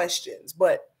lot of questions,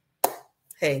 but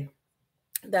hey,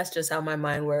 that's just how my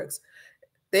mind works.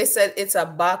 They said it's a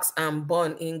box and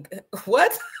bun in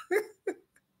what?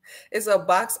 It's a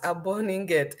box and bun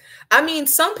ingot. I mean,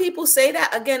 some people say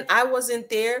that. Again, I wasn't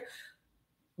there.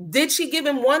 Did she give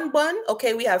him one bun?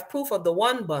 Okay, we have proof of the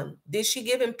one bun. Did she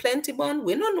give him plenty bun?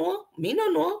 We don't know. Me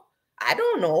don't know. I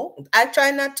don't know. I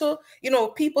try not to,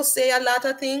 people say a lot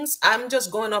of things. I'm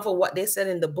just going off of what they said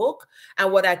in the book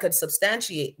and what I could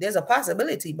substantiate. There's a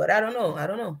possibility, but I don't know. I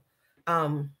don't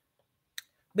know.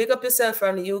 Big up yourself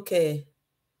from the UK.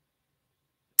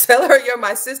 Tell her you're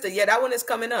my sister. Yeah, that one is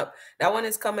coming up. That one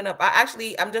is coming up.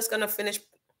 I'm just gonna finish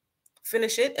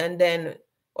it, and then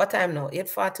what time now?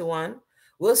 8:41.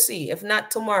 We'll see. If not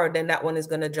tomorrow, then that one is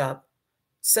gonna drop.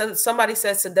 So somebody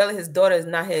said Sadella, his daughter is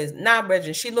not his. Nah,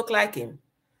 Bridget, she looked like him.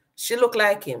 She looked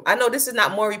like him. I know this is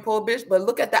not Maury Povich, but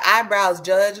look at the eyebrows,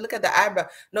 Judge. Look at the eyebrow.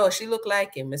 No, she looked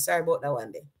like him. I'm sorry about that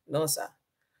one day. No, sir.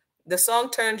 The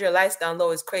song "Turned Your Lights Down Low"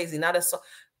 is crazy. Not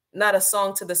a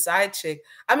song to the side chick.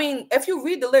 I mean, if you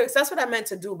read the lyrics, that's what I meant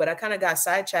to do, but I kind of got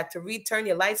sidetracked to read "Turn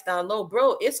Your Lights Down Low."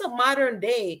 Bro, it's a modern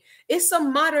day. It's a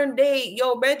modern day.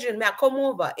 Yo, Bridget, man, come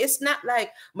over. It's not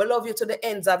like I love you to the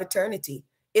ends of eternity.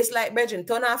 It's like, Bridget,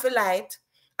 turn off the light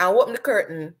and open the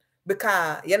curtain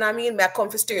because, you know what I mean? May I come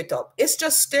for stir it up. It's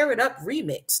just stir it up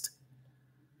remixed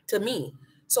to me.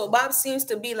 So Bob seems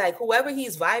to be like whoever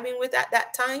he's vibing with at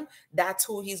that time, that's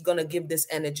who he's going to give this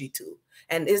energy to.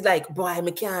 And it's like, boy,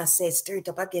 I can't say stir it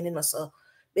up again, so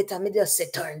better me just say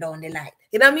turn down the light.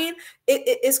 You know what I mean?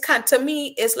 It's kind, to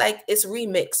me, it's like it's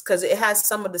remixed because it has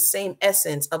some of the same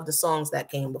essence of the songs that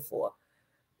came before.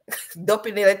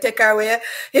 Dumpy nearly take her away.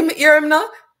 Him hear him now.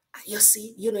 You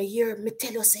see, hear me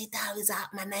tell you say it always at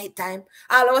my night time.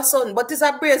 All of a sudden, but it's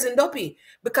a brazen Duppy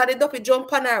because the Duppy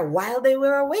jump on her while they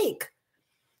were awake.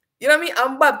 You know what I mean?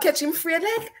 And Bob catch him afraid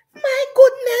like, my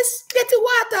goodness, get the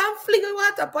water and fling the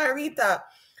water upon Rita.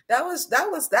 That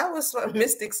was what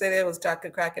Mystic said. It was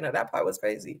cracking up. That part was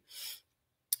crazy.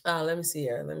 Let me see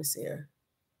here.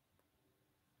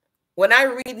 When I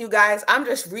read, you guys, I'm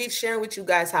just sharing with you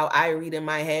guys how I read in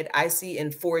my head. I see in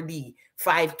 4D,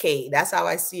 5K. That's how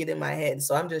I see it in my head.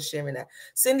 So I'm just sharing that.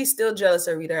 Cindy's still jealous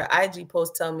of Rita. Her IG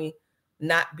post tell me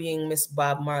not being Miss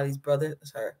Bob Marley's brother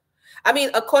is her. I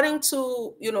mean, according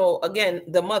to, again,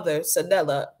 the mother,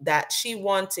 Sadella, that she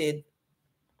wanted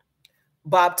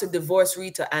Bob to divorce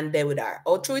Rita and they with her.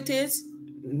 Oh, true it is?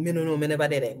 Me no know, me never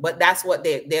did it. But that's what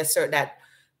they assert, that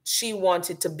she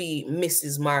wanted to be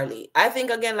Mrs. Marley. I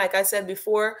think, again, like I said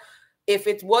before, if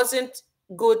it wasn't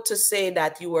good to say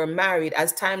that you were married,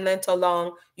 as time went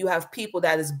along, you have people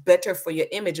that is better for your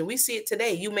image. And we see it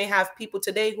today. You may have people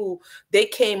today who they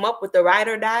came up with the ride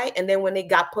or die, and then when they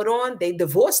got put on, they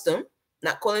divorced them,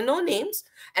 not calling no names,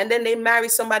 and then they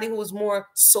married somebody who was more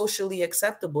socially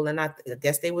acceptable. And I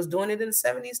guess they was doing it in the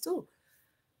 70s too.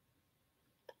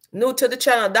 New to the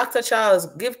channel, Dr. Charles,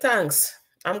 give thanks.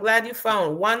 I'm glad you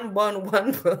found one bun.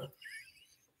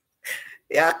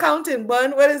 Yeah, counting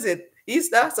bun. What is it?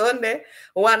 Easter Sunday,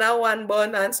 1 and 1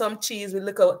 bun and some cheese with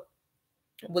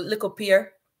little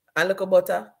pear and little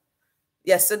butter.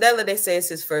 Yes, Sadella, they say, is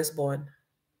his firstborn.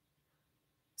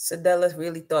 Sadella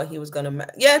really thought he was gonna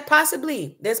marry. Yeah,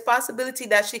 possibly. There's possibility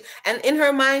that she, and in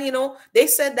her mind, they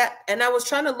said that. And I was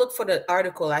trying to look for the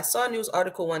article. I saw a news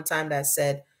article one time that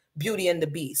said Beauty and the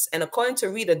Beast. And according to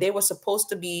Rita, they were supposed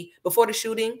to be, before the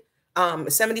shooting,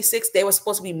 76, they were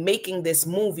supposed to be making this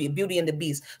movie, Beauty and the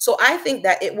Beast. So I think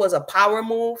that it was a power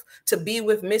move to be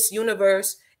with Miss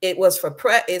Universe It was for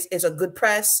press. It's a good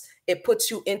press. It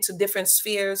puts you into different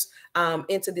spheres,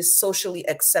 into this socially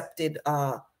accepted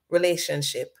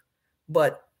relationship.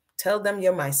 But tell them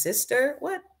you're my sister.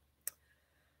 What?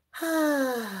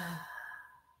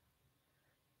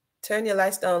 Turn your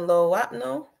lights down low. What?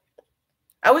 No.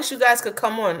 I wish you guys could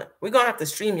come on. We're gonna have to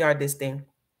stream yard this thing.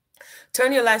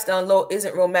 Turn your lights down low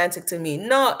isn't romantic to me.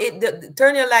 No,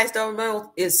 turn your lights down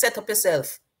low is set up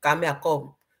yourself. Come here,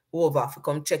 come over for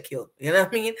come check you. You know what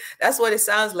I mean? That's what it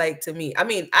sounds like to me. I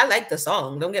mean, I like the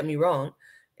song. Don't get me wrong.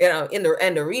 You know, in the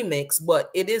remix, but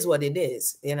it is what it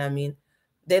is. You know what I mean?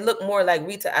 They look more like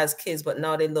Rita as kids, but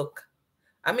now they look.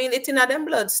 I mean, it's in them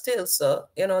blood still, so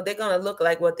you know they're gonna look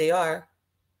like what they are.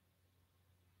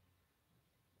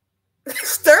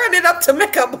 Stirring it up to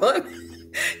make a bun.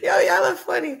 Yo, y'all are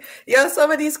funny. Yo,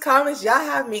 some of these comments, y'all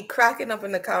have me cracking up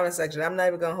in the comment section. I'm not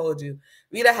even gonna hold you.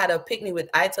 Rita had a picnic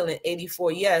with Itel in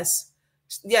 '84. Yes.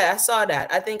 Yeah, I saw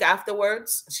that. I think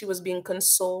afterwards she was being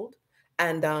consoled.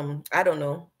 And I don't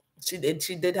know. She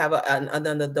did have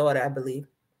another daughter, I believe.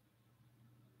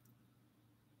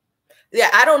 Yeah,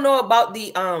 I don't know about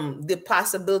the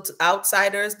possibility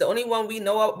outsiders. The only one we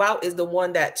know about is the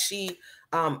one that she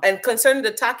and concerning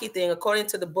the Taki thing, according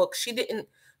to the book, she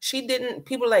didn't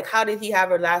people like, how did he have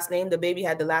her last name? The baby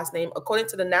had the last name. According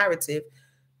to the narrative,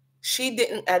 she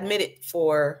didn't admit it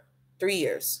for 3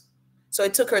 years. So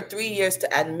it took her 3 years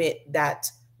to admit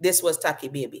that this was Taki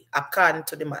baby, according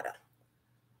to the mother.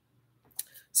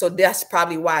 So that's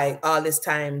probably why all this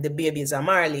time the baby is a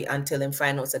Marley until him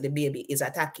find out that the baby is a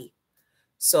Taki.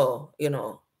 So, you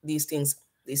know, these things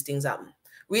happen.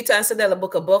 Rita and Sadella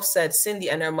Booker both said Cindy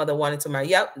and her mother wanted to marry.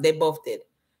 Yep, they both did.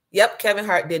 Yep, Kevin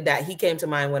Hart did that. He came to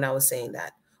mind when I was saying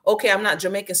that. Okay, I'm not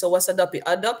Jamaican, so what's a duppy?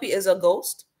 A duppy is a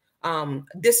ghost,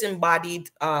 disembodied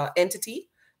entity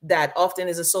that often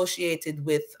is associated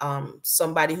with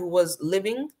somebody who was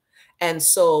living, and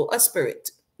so a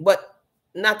spirit, but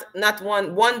not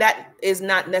one that is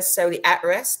not necessarily at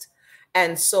rest.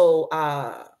 And so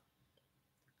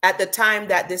at the time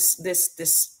that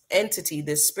this entity,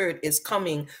 this spirit is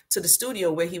coming to the studio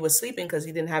where he was sleeping because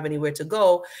he didn't have anywhere to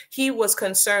go, he was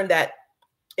concerned that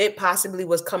it possibly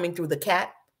was coming through the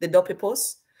cat, the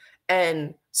Dopipus.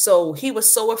 And so he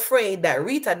was so afraid that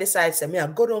Rita decided to, me, I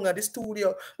go down at the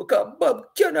studio because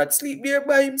Bob cannot sleep there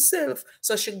by himself.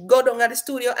 So she go down at the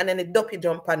studio and then the Duppy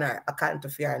jump on her, according to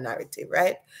fear narrative,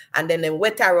 right? And then they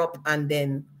wet her up and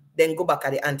then go back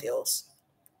at the auntie house.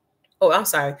 Oh, I'm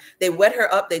sorry. They wet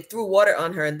her up. They threw water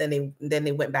on her, and then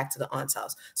they went back to the aunt's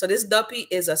house. So this Duppy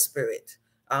is a spirit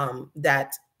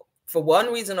that, for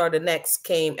one reason or the next,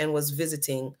 came and was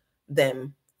visiting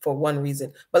them for one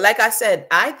reason. But like I said,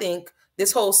 I think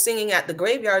this whole singing at the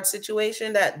graveyard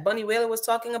situation that Bunny Wailer was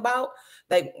talking about,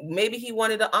 like maybe he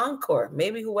wanted an encore.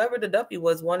 Maybe whoever the Duppy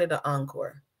was wanted an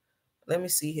encore. Let me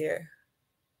see here.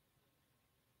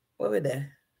 What were they?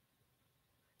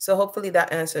 So hopefully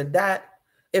that answered that.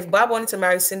 If Bob wanted to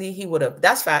marry Cindy, he would have.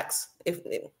 That's facts. If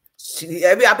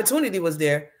every opportunity was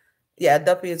there. Yeah,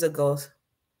 Duppy is a ghost.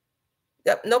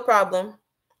 Yep, no problem.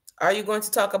 Are you going to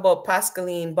talk about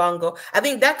Pascaline Bongo? I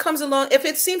think that comes along. If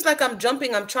it seems like I'm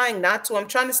jumping, I'm trying not to. I'm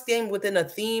trying to stay within a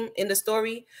theme in the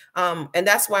story. And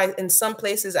that's why in some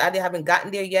places I haven't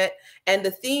gotten there yet. And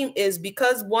the theme is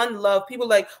because One Love, people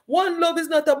like, One Love is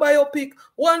not a biopic.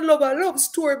 One Love, a love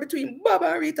story between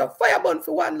Baba and Rita. Firebun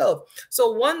for One Love.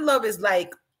 So One Love is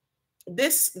like,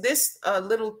 this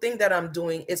little thing that I'm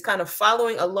doing is kind of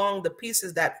following along the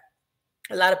pieces that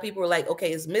a lot of people were like,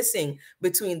 okay, is missing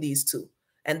between these two.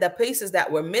 And the pieces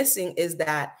that were missing is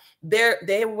that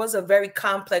there was a very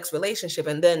complex relationship,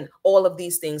 and then all of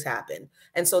these things happen.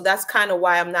 And so that's kind of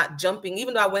why I'm not jumping,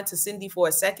 even though I went to Cindy for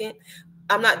a second,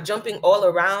 I'm not jumping all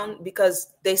around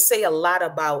because they say a lot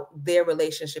about their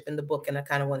relationship in the book, and I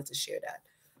kind of wanted to share that.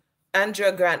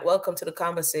 Andrea Grant, welcome to the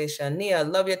conversation. Nia,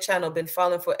 love your channel. Been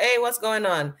following for, hey, what's going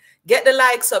on? Get the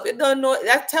likes up. You don't know.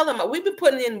 I tell them, we've been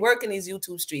putting in work in these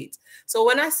YouTube streets. So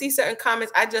when I see certain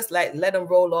comments, I just like let them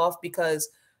roll off because,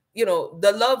 you know,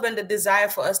 the love and the desire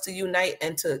for us to unite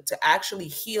and to actually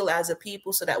heal as a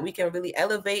people so that we can really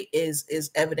elevate is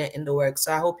evident in the work.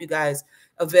 So I hope you guys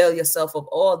avail yourself of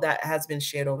all that has been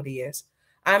shared over the years.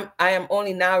 I am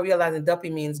only now realizing Duppy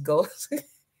means ghost.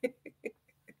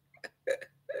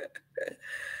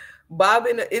 Bob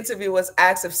in the interview was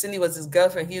asked if Cindy was his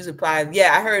girlfriend. He replied,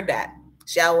 yeah, I heard that.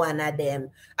 Shawana them.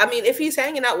 I mean, if he's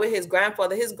hanging out with his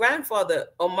grandfather,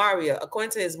 Omaria,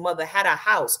 according to his mother, had a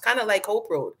house, kind of like Hope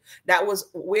Road. That was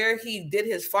where he did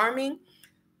his farming,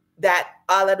 that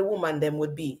all of the woman them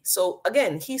would be. So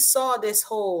again, he saw this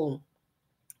whole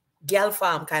gal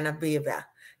farm kind of behavior.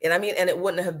 You know what I mean? And it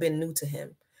wouldn't have been new to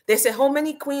him. They said, how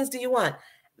many queens do you want?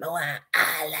 I want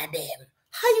all of them.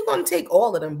 How you gonna take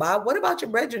all of them, Bob? What about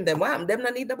your brethren then? Why them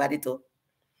not need nobody to?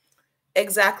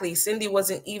 Exactly. Cindy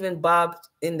wasn't even Bob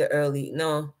in the early.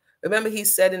 No. Remember he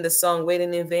said in the song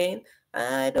Waiting in Vain,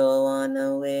 I don't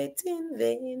wanna wait in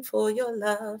vain for your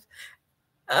love.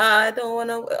 I don't want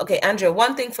to. Okay, Andrea,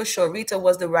 one thing for sure, Rita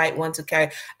was the right one to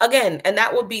carry. Again, and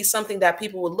that would be something that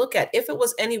people would look at. If it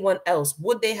was anyone else,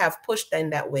 would they have pushed in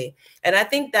that way? And I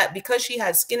think that because she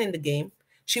had skin in the game,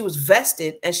 she was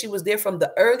vested and she was there from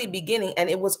the early beginning. And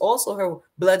it was also her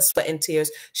blood, sweat, and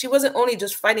tears. She wasn't only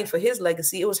just fighting for his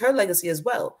legacy, it was her legacy as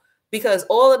well. Because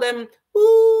all of them,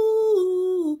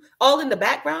 ooh, all in the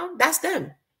background, that's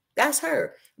them. That's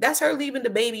her. That's her leaving the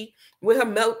baby with her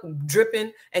milk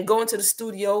dripping and going to the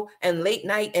studio and late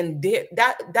night and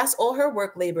that's all her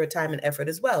work, labor, time, and effort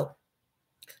as well.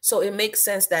 So it makes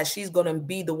sense that she's going to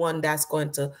be the one that's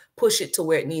going to push it to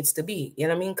where it needs to be. You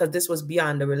know what I mean? Because this was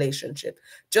beyond the relationship,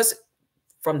 just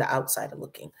from the outside of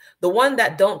looking. The one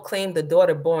that don't claim the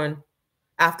daughter born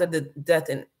after the death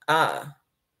and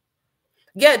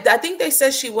yeah, I think they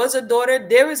said she was a daughter.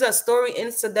 There is a story in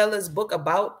Sedella's book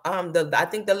about the I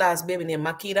think the last baby named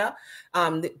Makita.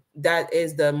 That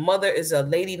is the mother is a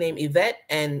lady named Yvette,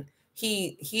 and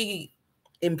he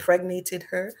impregnated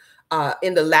her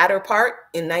in the latter part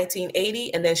in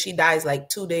 1980, and then she dies like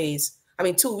 2 days. I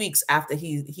mean, 2 weeks after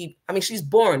he. I mean, she's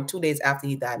born 2 days after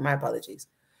he died. My apologies.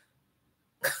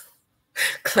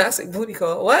 Classic booty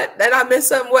call. What? Did I miss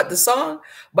something? What? The song?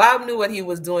 Bob knew what he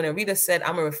was doing, and Rita said,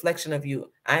 I'm a reflection of you.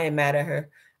 I ain't mad at her.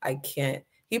 I can't.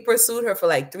 He pursued her for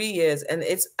like 3 years, and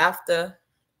it's after.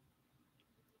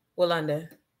 Wallanda.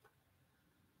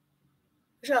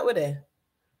 Shot with it.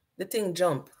 The thing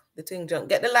jump. The thing jump.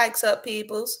 Get the likes up,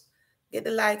 peoples. Get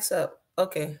the likes up.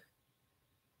 Okay.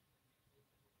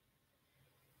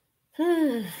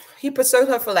 He pursued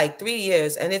her for like 3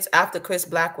 years, and it's after Chris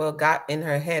Blackwell got in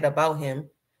her head about him.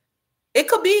 It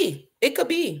could be. It could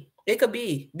be. It could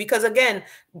be. Because again,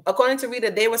 according to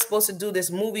Rita, they were supposed to do this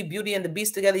movie Beauty and the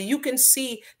Beast together. You can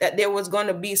see that there was going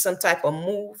to be some type of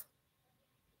move.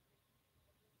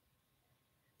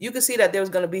 You can see that there was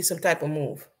going to be some type of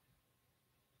move.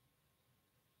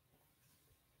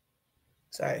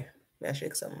 Sorry. May I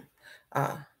shake something?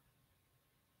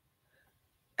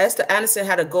 Esther Anderson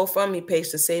had a GoFundMe page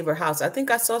to save her house. I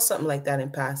think I saw something like that in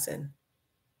passing.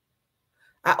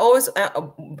 I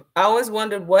always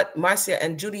wondered what Marcia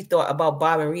and Judy thought about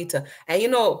Bob and Rita. And you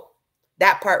know,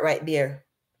 that part right there,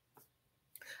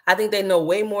 I think they know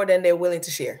way more than they're willing to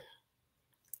share.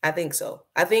 I think so.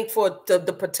 I think for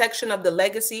the protection of the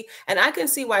legacy, and I can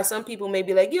see why some people may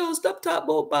be like, yo, stop talking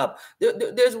about Bob.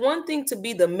 There's one thing to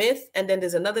be the myth, and then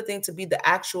there's another thing to be the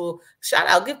actual, shout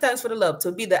out, give thanks for the love,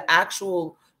 to be the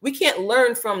actual, we can't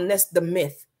learn from this, the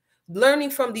myth, learning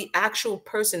from the actual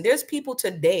person. There's people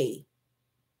today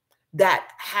that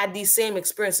had these same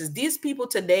experiences. These people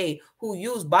today who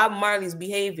use Bob Marley's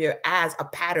behavior as a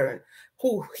pattern,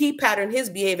 who he patterned his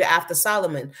behavior after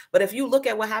Solomon. But if you look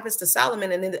at what happens to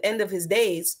Solomon and in the end of his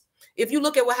days, if you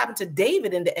look at what happened to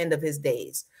David in the end of his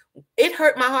days, it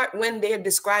hurt my heart when they're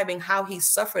describing how he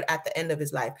suffered at the end of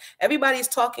his life. Everybody's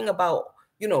talking about,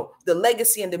 you know, the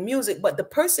legacy and the music, but the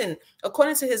person,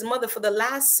 according to his mother, for the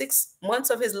last 6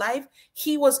 months of his life,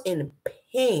 he was in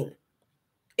pain.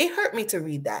 It hurt me to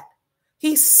read that.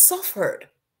 He suffered,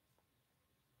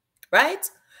 right?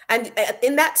 And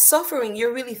in that suffering,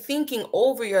 you're really thinking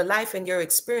over your life and your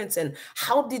experience and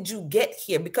how did you get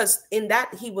here? Because in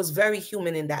that, he was very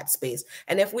human in that space.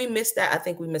 And if we miss that, I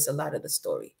think we miss a lot of the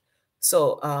story.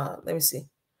 So let me see.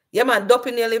 Yeah, man,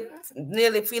 Doppy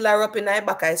nearly feel her up in the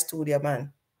back studio,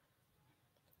 man.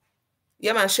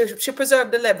 Yeah, man, she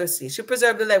preserved the legacy. She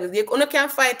preserved the legacy. You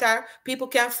can't fight her. People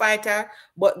can't fight her.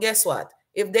 But guess what?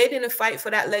 If they didn't fight for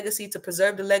that legacy to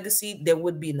preserve the legacy, there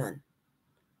would be none.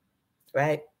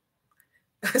 Right?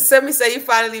 Semi say you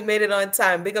finally made it on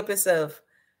time. Big up yourself.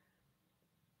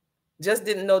 Just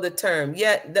didn't know the term.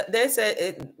 Yeah, they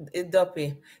said it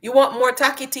duppy. You want more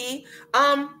taki tea?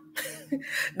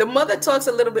 The mother talks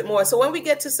a little bit more. So when we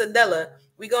get to Sedella,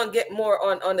 we're gonna get more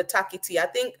on the taki tea. I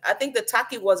think the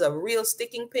taki was a real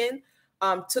sticking pin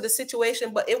to the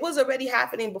situation, but it was already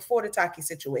happening before the taki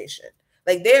situation.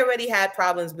 Like they already had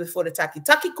problems before the Taki.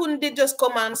 Taki couldn't just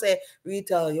come on and say,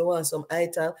 Rita, you want some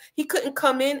ital? He couldn't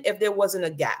come in if there wasn't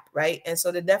a gap, right? And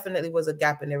so there definitely was a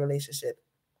gap in their relationship.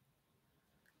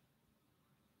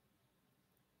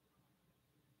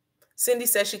 Cindy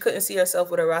said she couldn't see herself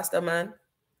with a Rasta man.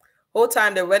 Whole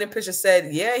time the wedding picture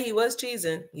said, yeah, he was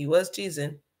cheesing. He was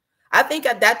cheesing. I think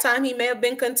at that time he may have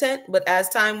been content, but as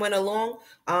time went along,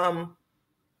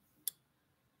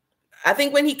 I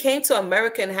think when he came to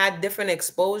America and had different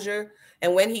exposure,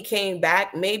 And when he came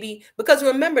back, maybe because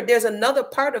remember, there's another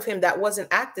part of him that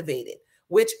wasn't activated,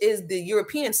 which is the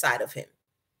European side of him,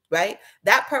 right?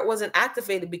 That part wasn't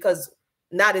activated because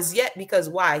not as yet, because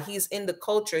why? He's in the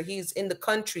culture, he's in the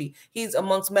country, he's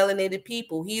amongst melanated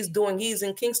people, he's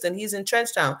in Kingston, he's in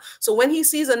Trenchtown. So when he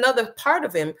sees another part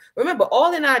of him, remember,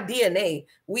 all in our DNA,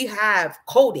 we have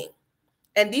coding.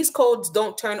 And these codes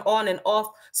don't turn on and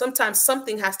off. Sometimes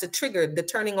something has to trigger the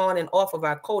turning on and off of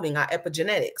our coding, our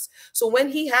epigenetics. So when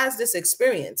he has this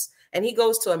experience and he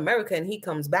goes to America and he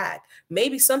comes back,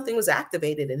 maybe something was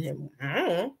activated in him.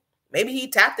 Maybe he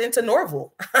tapped into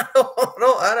Norval. I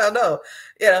don't know.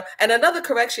 And another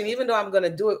correction, even though I'm going to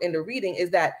do it in the reading, is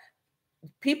that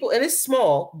people, and it's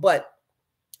small, but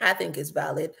I think it's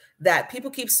valid, that people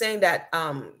keep saying that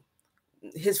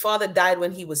his father died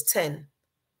when he was 10.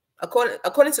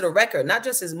 According to the record, not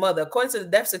just his mother, according to the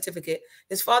death certificate,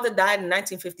 his father died in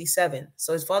 1957.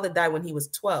 So his father died when he was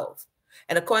 12.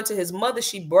 And according to his mother,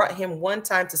 she brought him one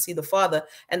time to see the father,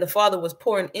 and the father was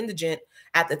poor and indigent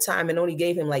at the time and only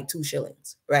gave him like 2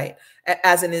 shillings, right?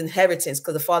 As an inheritance,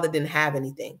 because the father didn't have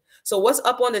anything. So what's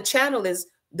up on the channel is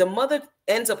the mother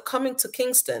ends up coming to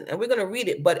Kingston, and we're going to read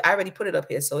it, but I already put it up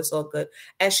here, so it's all good.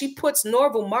 And she puts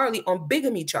Norval Marley on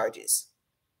bigamy charges.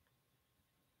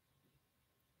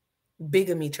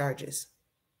 Bigamy charges.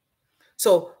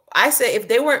 So I say, if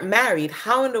they weren't married,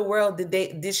 how in the world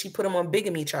did she put him on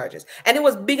bigamy charges? And it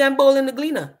was Big and Bold in the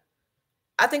Gleaner.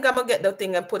 I think I'm gonna get the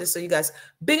thing and put it so you guys.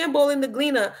 Big and Bold in the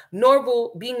Gleaner,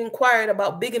 Norval being inquired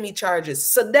about bigamy charges.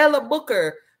 Sadella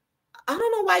Booker. I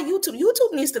don't know why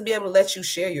YouTube needs to be able to let you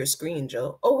share your screen,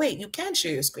 Joe. Oh wait, you can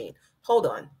share your screen. Hold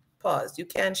on. Pause. You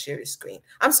can share your screen.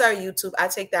 I'm sorry, YouTube. I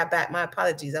take that back. My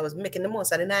apologies. I was making the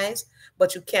most out of nice,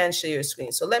 but you can share your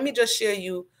screen. So let me just share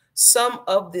you some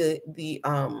of the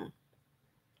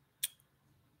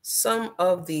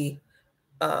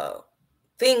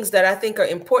things that I think are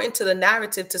important to the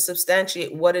narrative to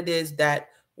substantiate what it is that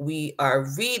we are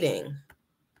reading.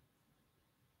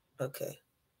 Okay.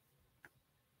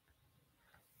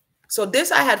 So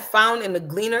this I had found in the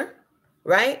Gleaner,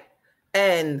 right?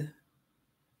 And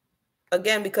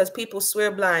again, because people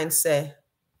swear blind, say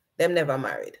them never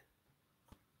married.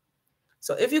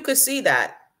 So if you could see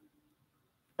that,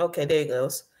 okay, there it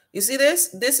goes. You see this?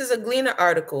 This is a Gleaner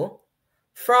article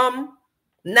from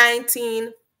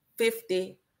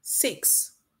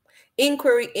 1956.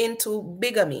 Inquiry into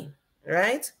bigamy,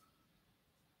 right?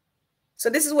 So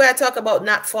this is where I talk about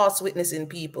not false witnessing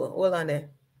people. Hold on there.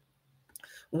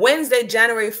 Wednesday,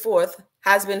 January 4th,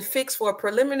 has been fixed for a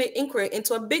preliminary inquiry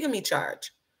into a bigamy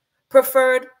charge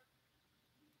preferred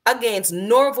against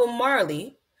Norval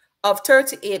Marley of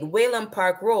 38 Wayland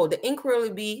Park Road. The inquiry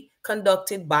will be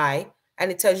conducted by,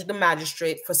 and it tells you the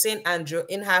magistrate for St. Andrew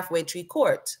in Halfway Tree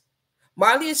Court.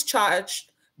 Marley is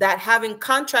charged that having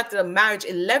contracted a marriage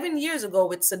 11 years ago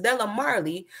with Sadella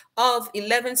Marley of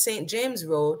 11 St. James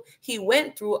Road, he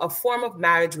went through a form of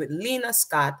marriage with Lena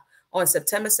Scott on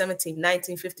September 17,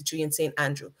 1953 in St.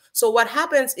 Andrew. So what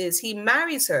happens is he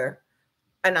marries her,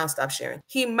 and I'll stop sharing.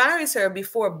 He marries her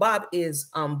before Bob is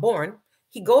born.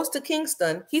 He goes to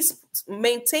Kingston. He's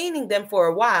maintaining them for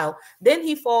a while. Then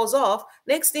he falls off.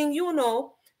 Next thing you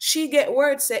know, she get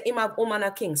word say him have woman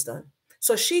at Kingston.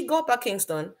 So she go up at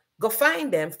Kingston, go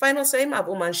find them, find out say him have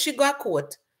woman. She got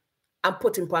court and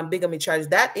put him on bigamy charge.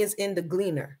 That is in the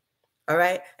Gleaner. All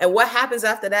right. And what happens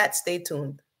after that? Stay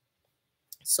tuned.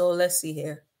 So let's see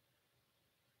here.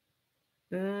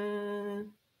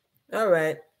 All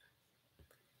right.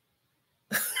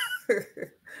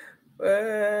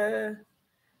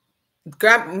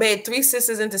 Grant made 3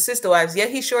 sisters into sister wives. Yeah,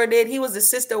 he sure did. He was the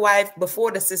sister wife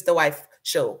before the sister wife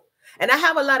show. And I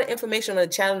have a lot of information on the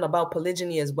channel about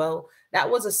polygyny as well. That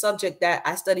was a subject that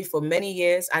I studied for many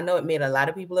years. I know it made a lot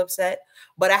of people upset,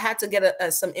 but I had to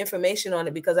get some information on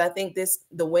it because I think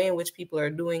the way in which people are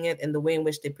doing it and the way in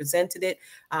which they presented it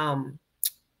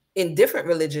in different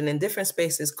religion, in different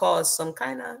spaces, caused some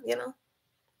kind of,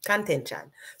 contention.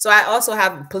 So I also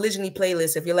have polygyny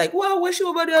playlists. If you're like, wow, what you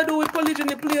over there do with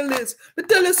polygyny playlist? But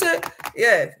tell us,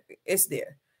 yeah, it's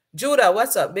there. Judah,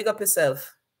 what's up? Big up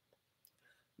yourself.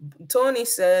 Tony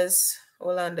says,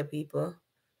 hold on the people,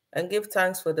 and give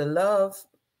thanks for the love.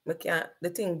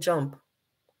 The thing jump.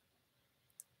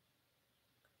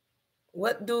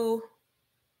 What do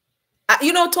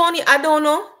Tony, I don't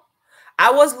know.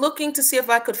 I was looking to see if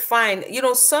I could find,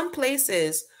 some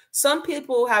places, some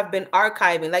people have been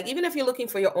archiving, like even if you're looking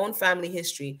for your own family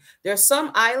history, there are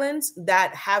some islands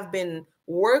that have been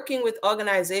working with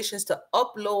organizations to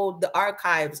upload the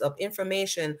archives of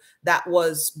information that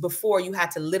was before you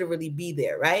had to literally be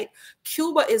there, right?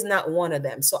 Cuba is not one of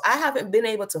them. So I haven't been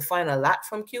able to find a lot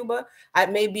from Cuba. I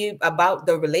may be about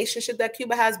the relationship that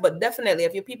Cuba has, but definitely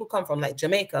if your people come from like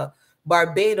Jamaica,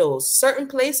 Barbados, certain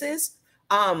places,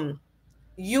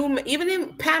 you even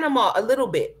in Panama a little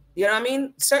bit. You know what I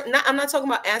mean? Certain, I'm not talking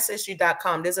about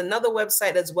ancestry.com. There's another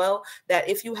website as well that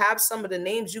if you have some of the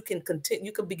names, you can continue,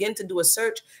 you could begin to do a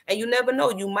search, and you never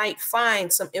know, you might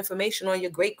find some information on your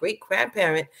great great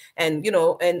grandparent, and you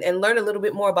know, and learn a little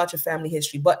bit more about your family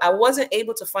history. But I wasn't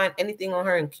able to find anything on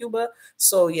her in Cuba.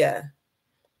 So yeah.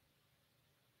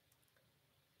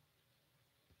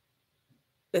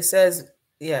 It says,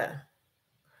 yeah.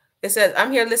 It says,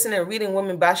 I'm here listening and reading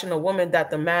women bashing a woman that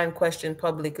the man questioned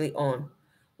publicly on.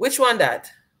 Which one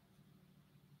that?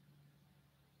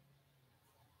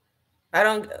 I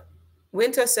don't.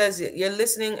 Winter says you're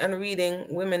listening and reading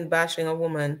women bashing a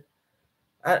woman.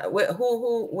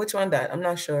 Which one that? I'm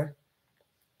not sure.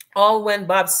 All when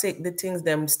Bob's sick, the things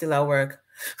them still at work.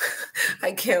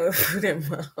 I can't put him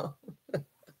out.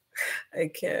 I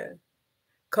can't.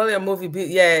 Call it a movie.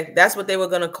 Yeah, that's what they were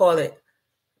gonna call it.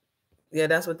 Yeah,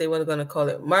 that's what they were gonna call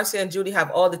it. Marcy and Judy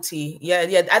have all the tea. Yeah,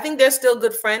 yeah. I think they're still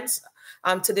good friends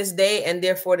to this day, and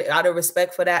therefore, out of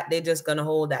respect for that, they're just gonna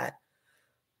hold that.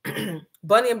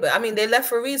 Bunny, I mean, they left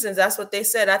for reasons. That's what they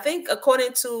said. I think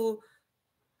according to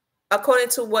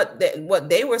what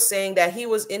they were saying, that he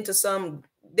was into some,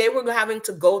 they were having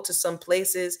to go to some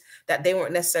places that they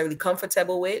weren't necessarily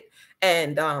comfortable with,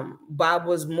 and Bob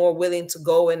was more willing to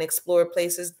go and explore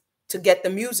places to get the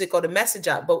music or the message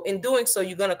out. But in doing so,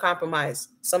 you're going to compromise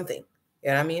something. You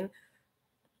know what I mean?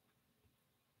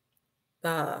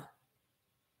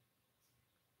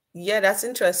 Yeah, that's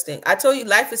interesting. I told you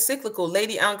life is cyclical.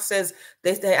 Lady Ankh says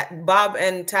Bob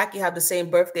and Taki have the same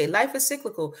birthday. Life is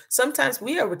cyclical. Sometimes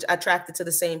we are attracted to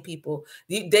the same people.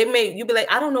 You be like,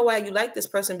 I don't know why you like this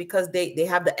person, because they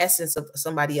have the essence of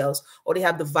somebody else, or they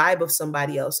have the vibe of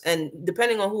somebody else. And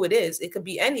depending on who it is, it could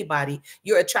be anybody.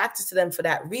 You're attracted to them for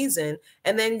that reason.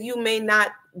 And then you may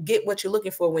not get what you're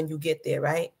looking for when you get there,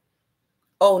 right?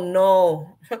 Oh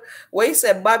no. What you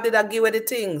said, Bob, did I give her the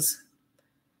things?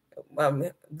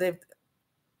 They,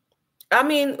 I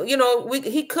mean, you know,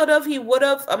 he could have, he would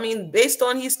have. I mean, based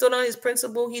on he stood on his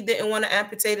principle, he didn't want to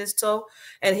amputate his toe,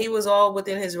 and he was all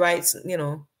within his rights, you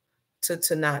know,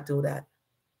 to not do that.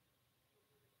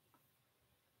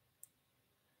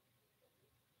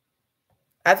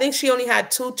 I think she only had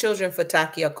 2 children for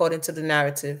Taki, according to the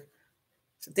narrative.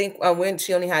 I think when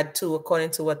she only had 2,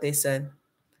 according to what they said.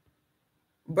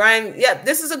 Brian, yeah,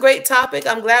 this is a great topic.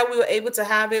 I'm glad we were able to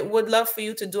have it. Would love for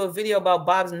you to do a video about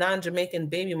Bob's non-Jamaican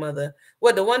baby mother.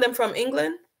 What, the one them from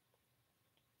England?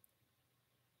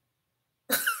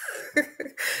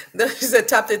 She said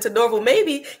tapped into Norval.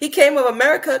 Maybe he came of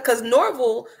America, because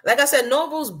Norval, like I said,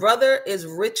 Norval's brother is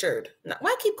Richard. Now, why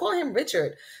I keep calling him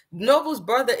Richard? Norval's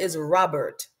brother is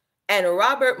Robert. And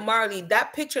Robert Marley,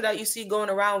 that picture that you see going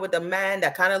around with a man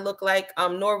that kind of looked like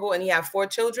Norval, and he had 4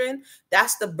 children,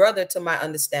 that's the brother, to my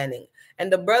understanding.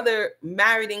 And the brother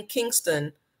married in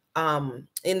Kingston in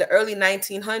the early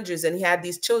 1900s, and he had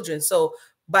these children. So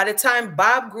by the time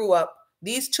Bob grew up,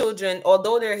 these children,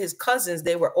 although they're his cousins,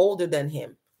 they were older than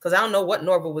him. Because I don't know what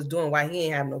Norval was doing, why he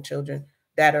ain't have no children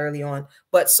that early on.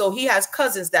 But so he has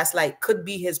cousins that's like could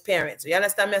be his parents. You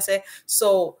understand me? I say?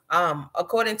 So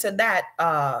according to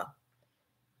that,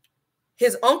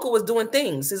 his uncle was doing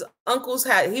things. His uncles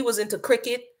he was into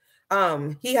cricket.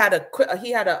 He had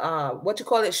a what you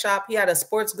call it shop. He had a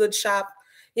sports goods shop.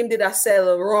 Him did a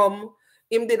sell rum.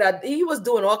 He was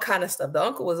doing all kind of stuff. The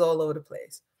uncle was all over the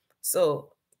place.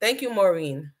 So thank you,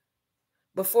 Maureen.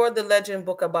 Before the legend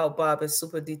book about Bob is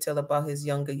super detailed about his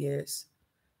younger years.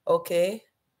 Okay.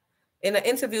 In an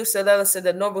interview, Celela said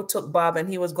that Norval took Bob and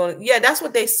he was going. Yeah, that's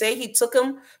what they say. He took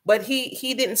him, but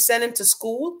he didn't send him to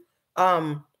school.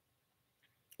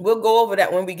 We'll go over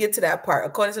that when we get to that part.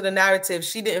 According to the narrative,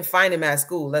 she didn't find him at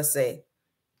school. Let's say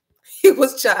he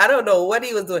was. I don't know what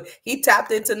he was doing. He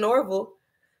tapped into Norval.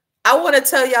 I want to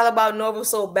tell y'all about Norval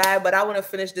so bad, but I want to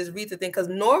finish this Rita thing, because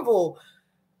Norval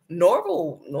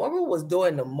was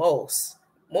doing the most.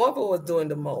 Norval was doing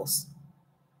the most.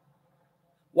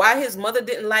 Why his mother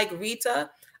didn't like Rita,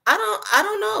 I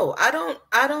don't know.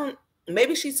 I don't.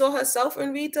 Maybe she saw herself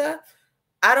in Rita.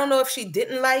 I don't know if she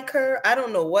didn't like her. I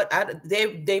don't know what.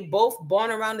 They both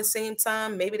born around the same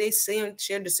time. Maybe they shared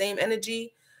the same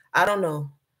energy. I don't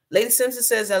know. Lady Simpson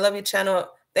says, "I love your channel."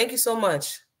 Thank you so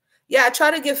much. Yeah, I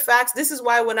try to give facts. This is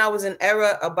why when I was in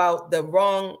error about the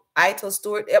wrong Ito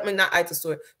Stewart, I mean not Ito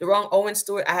Stewart, the wrong Owen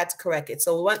Stewart, I had to correct it.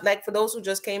 So what, like for those who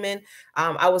just came in,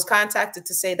 I was contacted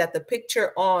to say that the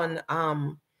picture on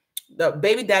the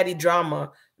baby daddy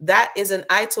drama, that is an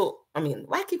Ito. I mean,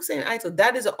 why I keep saying Ito?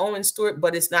 That is an Owen Stewart,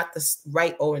 but it's not the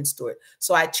right Owen Stewart.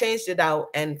 So I changed it out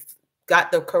and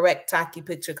got the correct Taki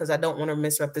picture because I don't want to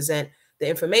misrepresent the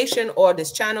information or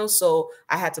this channel. So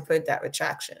I had to put that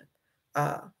retraction.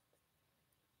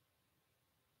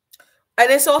 And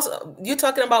it's also, you're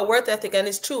talking about work ethic, and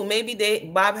it's true.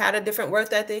 Maybe Bob had a different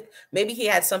work ethic. Maybe he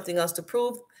had something else to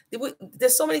prove.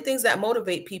 There's so many things that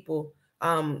motivate people,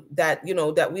 that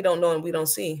that we don't know and we don't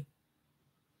see.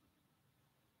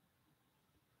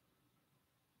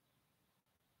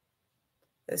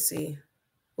 Let's see.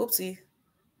 Oopsie.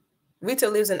 Rita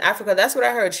lives in Africa. That's what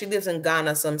I heard. She lives in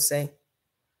Ghana, some say.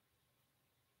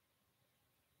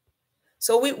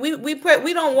 So we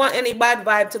don't want any bad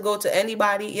vibe to go to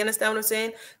anybody. You understand what I'm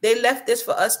saying? They left this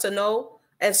for us to know,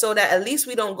 and so that at least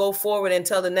we don't go forward and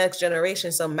tell the next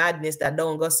generation some madness that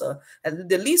don't go. So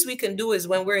the least we can do is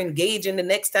when we're engaging, the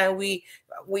next time we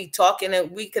talking,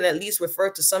 and we can at least refer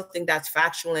to something that's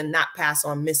factual and not pass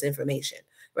on misinformation,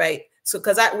 right? So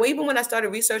because even when I started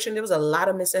researching, there was a lot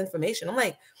of misinformation. I'm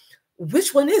like,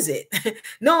 which one is it?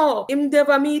 No, him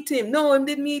never meet him. No, him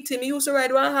didn't meet him. He used to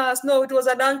ride one horse. No, it was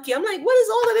a donkey. I'm like, what is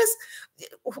all of this?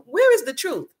 Where is the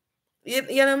truth? You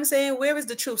know what I'm saying? Where is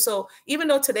the truth? So even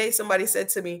though today somebody said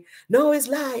to me, no, it's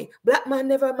lie. Black man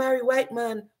never marry white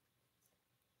man.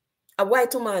 A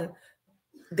white woman,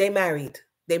 they married.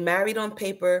 They married on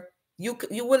paper. You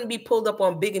wouldn't be pulled up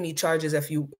on bigamy charges if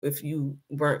you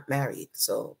weren't married.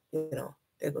 So,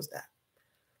 there goes that.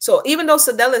 So even though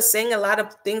Sadella is saying a lot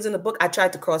of things in the book, I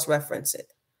tried to cross-reference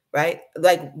it, right?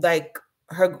 Like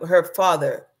her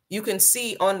father, you can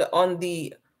see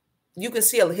you can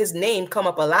see his name come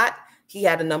up a lot. He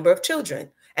had a number of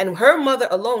children, and her mother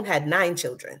alone had 9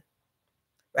 children,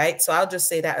 right? So I'll just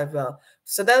say that as well.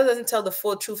 Sadella doesn't tell the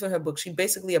full truth in her book. She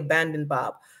basically abandoned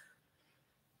Bob.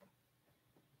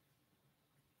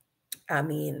 I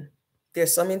mean,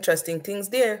 there's some interesting things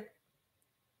there.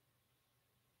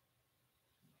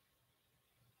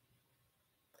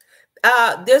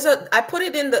 I put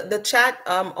it in the chat,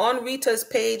 on Rita's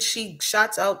page. She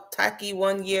shouts out Taki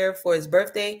 1 year for his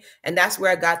birthday, and that's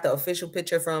where I got the official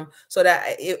picture from, so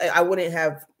that I wouldn't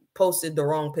have posted the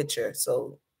wrong picture.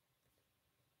 So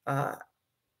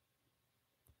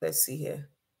let's see here.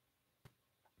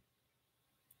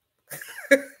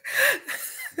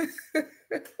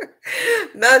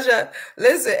 Naja,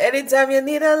 listen, anytime you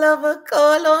need a lover,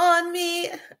 call on me.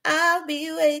 I'll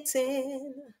be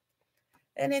waiting.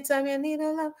 Anytime you need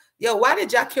a love. Yo, why did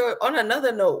Jack Cure, on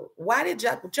another note, why did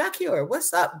Jack Cure,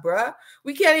 what's up, bruh?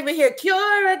 We can't even hear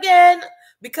Cure again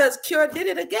because Cure did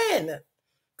it again.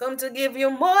 Come to give you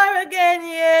more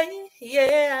again.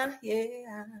 Yeah.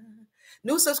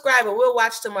 New subscriber, we'll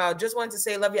watch tomorrow. Just wanted to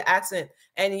say, love your accent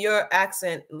and your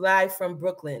accent live from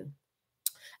Brooklyn.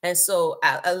 And so,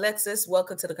 Alexis,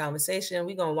 welcome to the conversation.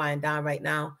 We're going to wind down right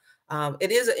now.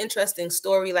 It is an interesting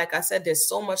story. Like I said, there's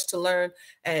so much to learn.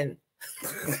 And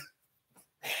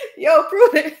yo,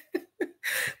 Prudent,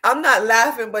 I'm not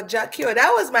laughing, but Jack Cure,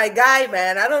 that was my guy,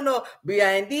 man. I don't know.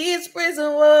 Behind these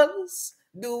prison walls,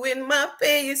 doing my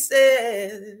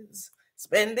paces,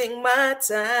 spending my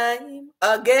time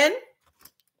again.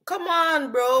 Come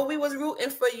on, bro. We was rooting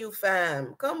for you,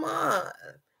 fam. Come on.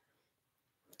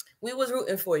 We was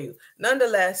rooting for you.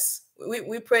 Nonetheless,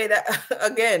 we pray that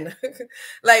again.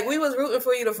 Like we was rooting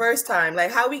for you the first time. Like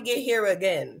how we get here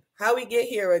again. How we get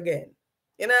here again.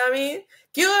 You know what I mean?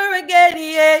 Cure again,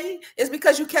 yeah. It's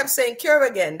because you kept saying cure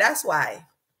again. That's why.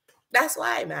 That's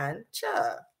why, man.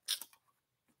 Sure.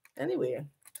 Anyway.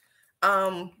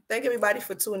 Thank everybody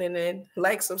for tuning in.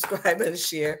 Like, subscribe, and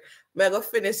share. Mega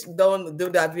finish. Don't do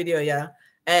that video, yeah.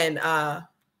 And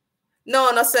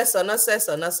no say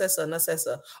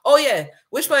so. Oh yeah,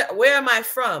 where am I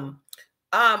from?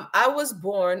 I was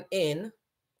born in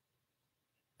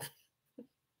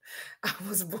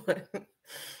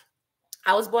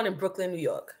Brooklyn, New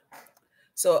York.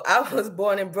 So I was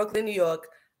born in Brooklyn, New York.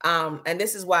 And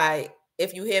this is why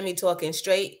if you hear me talking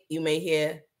straight, you may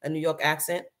hear a New York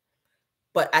accent.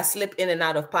 But I slip in and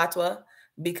out of patois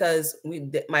because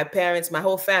my parents, my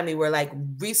whole family were like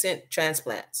recent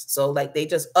transplants. So like they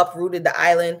just uprooted the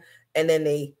island and then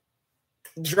they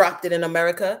dropped it in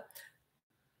America.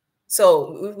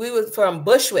 So we were from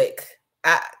Bushwick.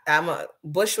 I'm a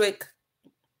Bushwick.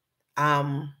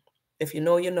 If you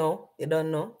know, you know. You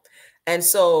don't know. And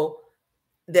so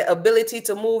the ability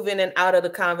to move in and out of the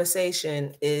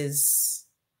conversation is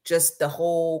just the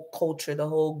whole culture, the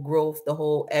whole growth, the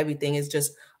whole everything is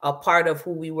just a part of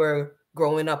who we were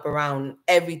growing up around.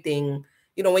 Everything,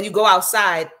 you know, when you go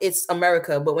outside, it's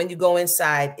America, but when you go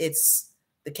inside, it's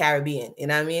the Caribbean. You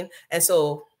know what I mean? And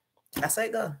so that's how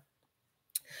it go.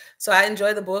 So I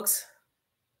enjoy the books.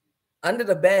 Under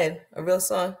the Bed, a real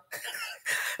song.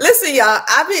 Listen, y'all,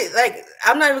 I be like,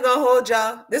 I'm not even gonna hold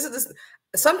y'all. This is this.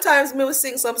 Sometimes me will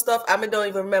sing some stuff I don't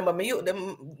even remember. Me,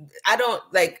 I don't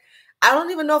like. I don't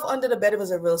even know if Under the Bed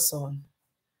was a real song.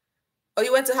 Oh,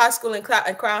 you went to high school in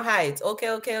Crown Heights.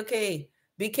 Okay, okay, okay.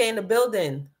 BK in the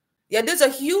building. Yeah, there's a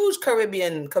huge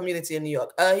Caribbean community in New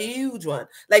York. A huge one.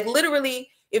 Like literally,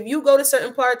 if you go to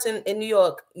certain parts in New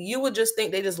York, you would just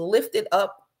think they just lifted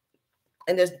up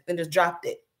and just dropped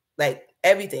it. Like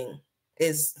everything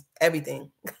is everything.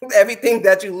 Everything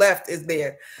that you left is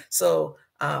there. So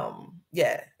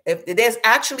yeah. If there's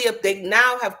actually they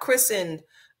now have christened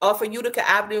off of Utica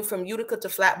Avenue from Utica to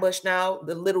Flatbush now,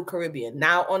 the Little Caribbean.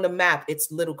 Now on the map,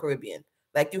 it's Little Caribbean.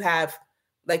 Like you have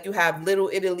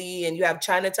Little Italy and you have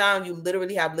Chinatown, you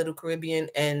literally have Little Caribbean,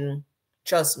 and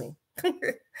trust me.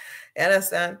 You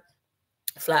understand?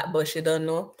 Flatbush, you don't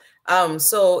know.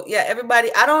 So yeah, everybody,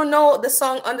 I don't know the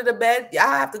song Under the Bed. Yeah,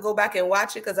 I have to go back and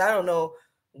watch it because I don't know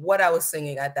what I was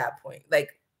singing at that point. Like,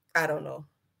 I don't know.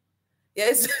 Yeah,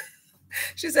 it's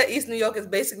she said East New York is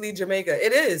basically Jamaica.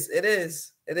 It is, it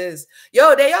is, it is.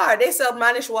 Yo, they are. They sell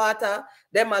manish water.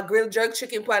 Then my grilled jerk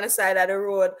chicken on the side of the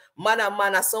road. Man,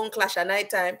 a sound clash at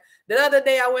nighttime. The other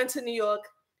day I went to New York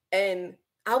and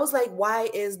I was like, why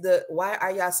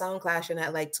are y'all sound clashing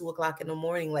at like 2 o'clock in the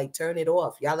morning? Like, turn it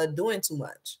off. Y'all are doing too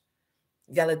much.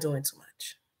 Y'all are doing too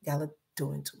much. Y'all are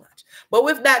doing too much. But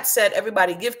with that said,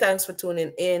 everybody, give thanks for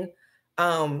tuning in.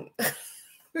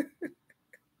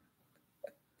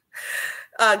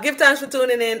 Give thanks for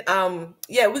tuning in.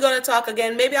 Yeah, we're gonna talk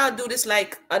again. Maybe I'll do this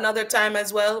like another time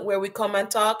as well, where we come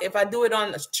and talk. If I do it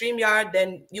on a StreamYard,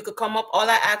 then you could come up. All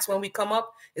I ask when we come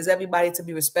up is everybody to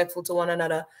be respectful to one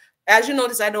another. As you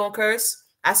notice, I don't curse.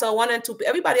 I saw 1 and 2.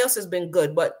 Everybody else has been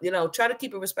good, but you know, try to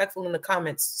keep it respectful in the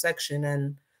comments section,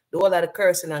 and do all that of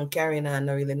cursing and carrying on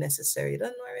not really necessary.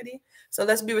 Doesn't already. So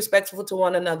let's be respectful to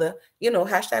one another. You know,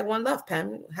 hashtag one love,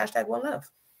 Pam. Hashtag one love.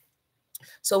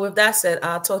 So with that said,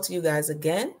 I'll talk to you guys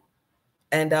again.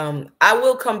 And I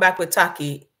will come back with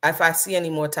Taki if I see any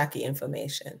more Taki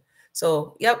information.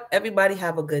 So, yep, everybody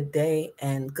have a good day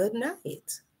and good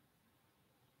night.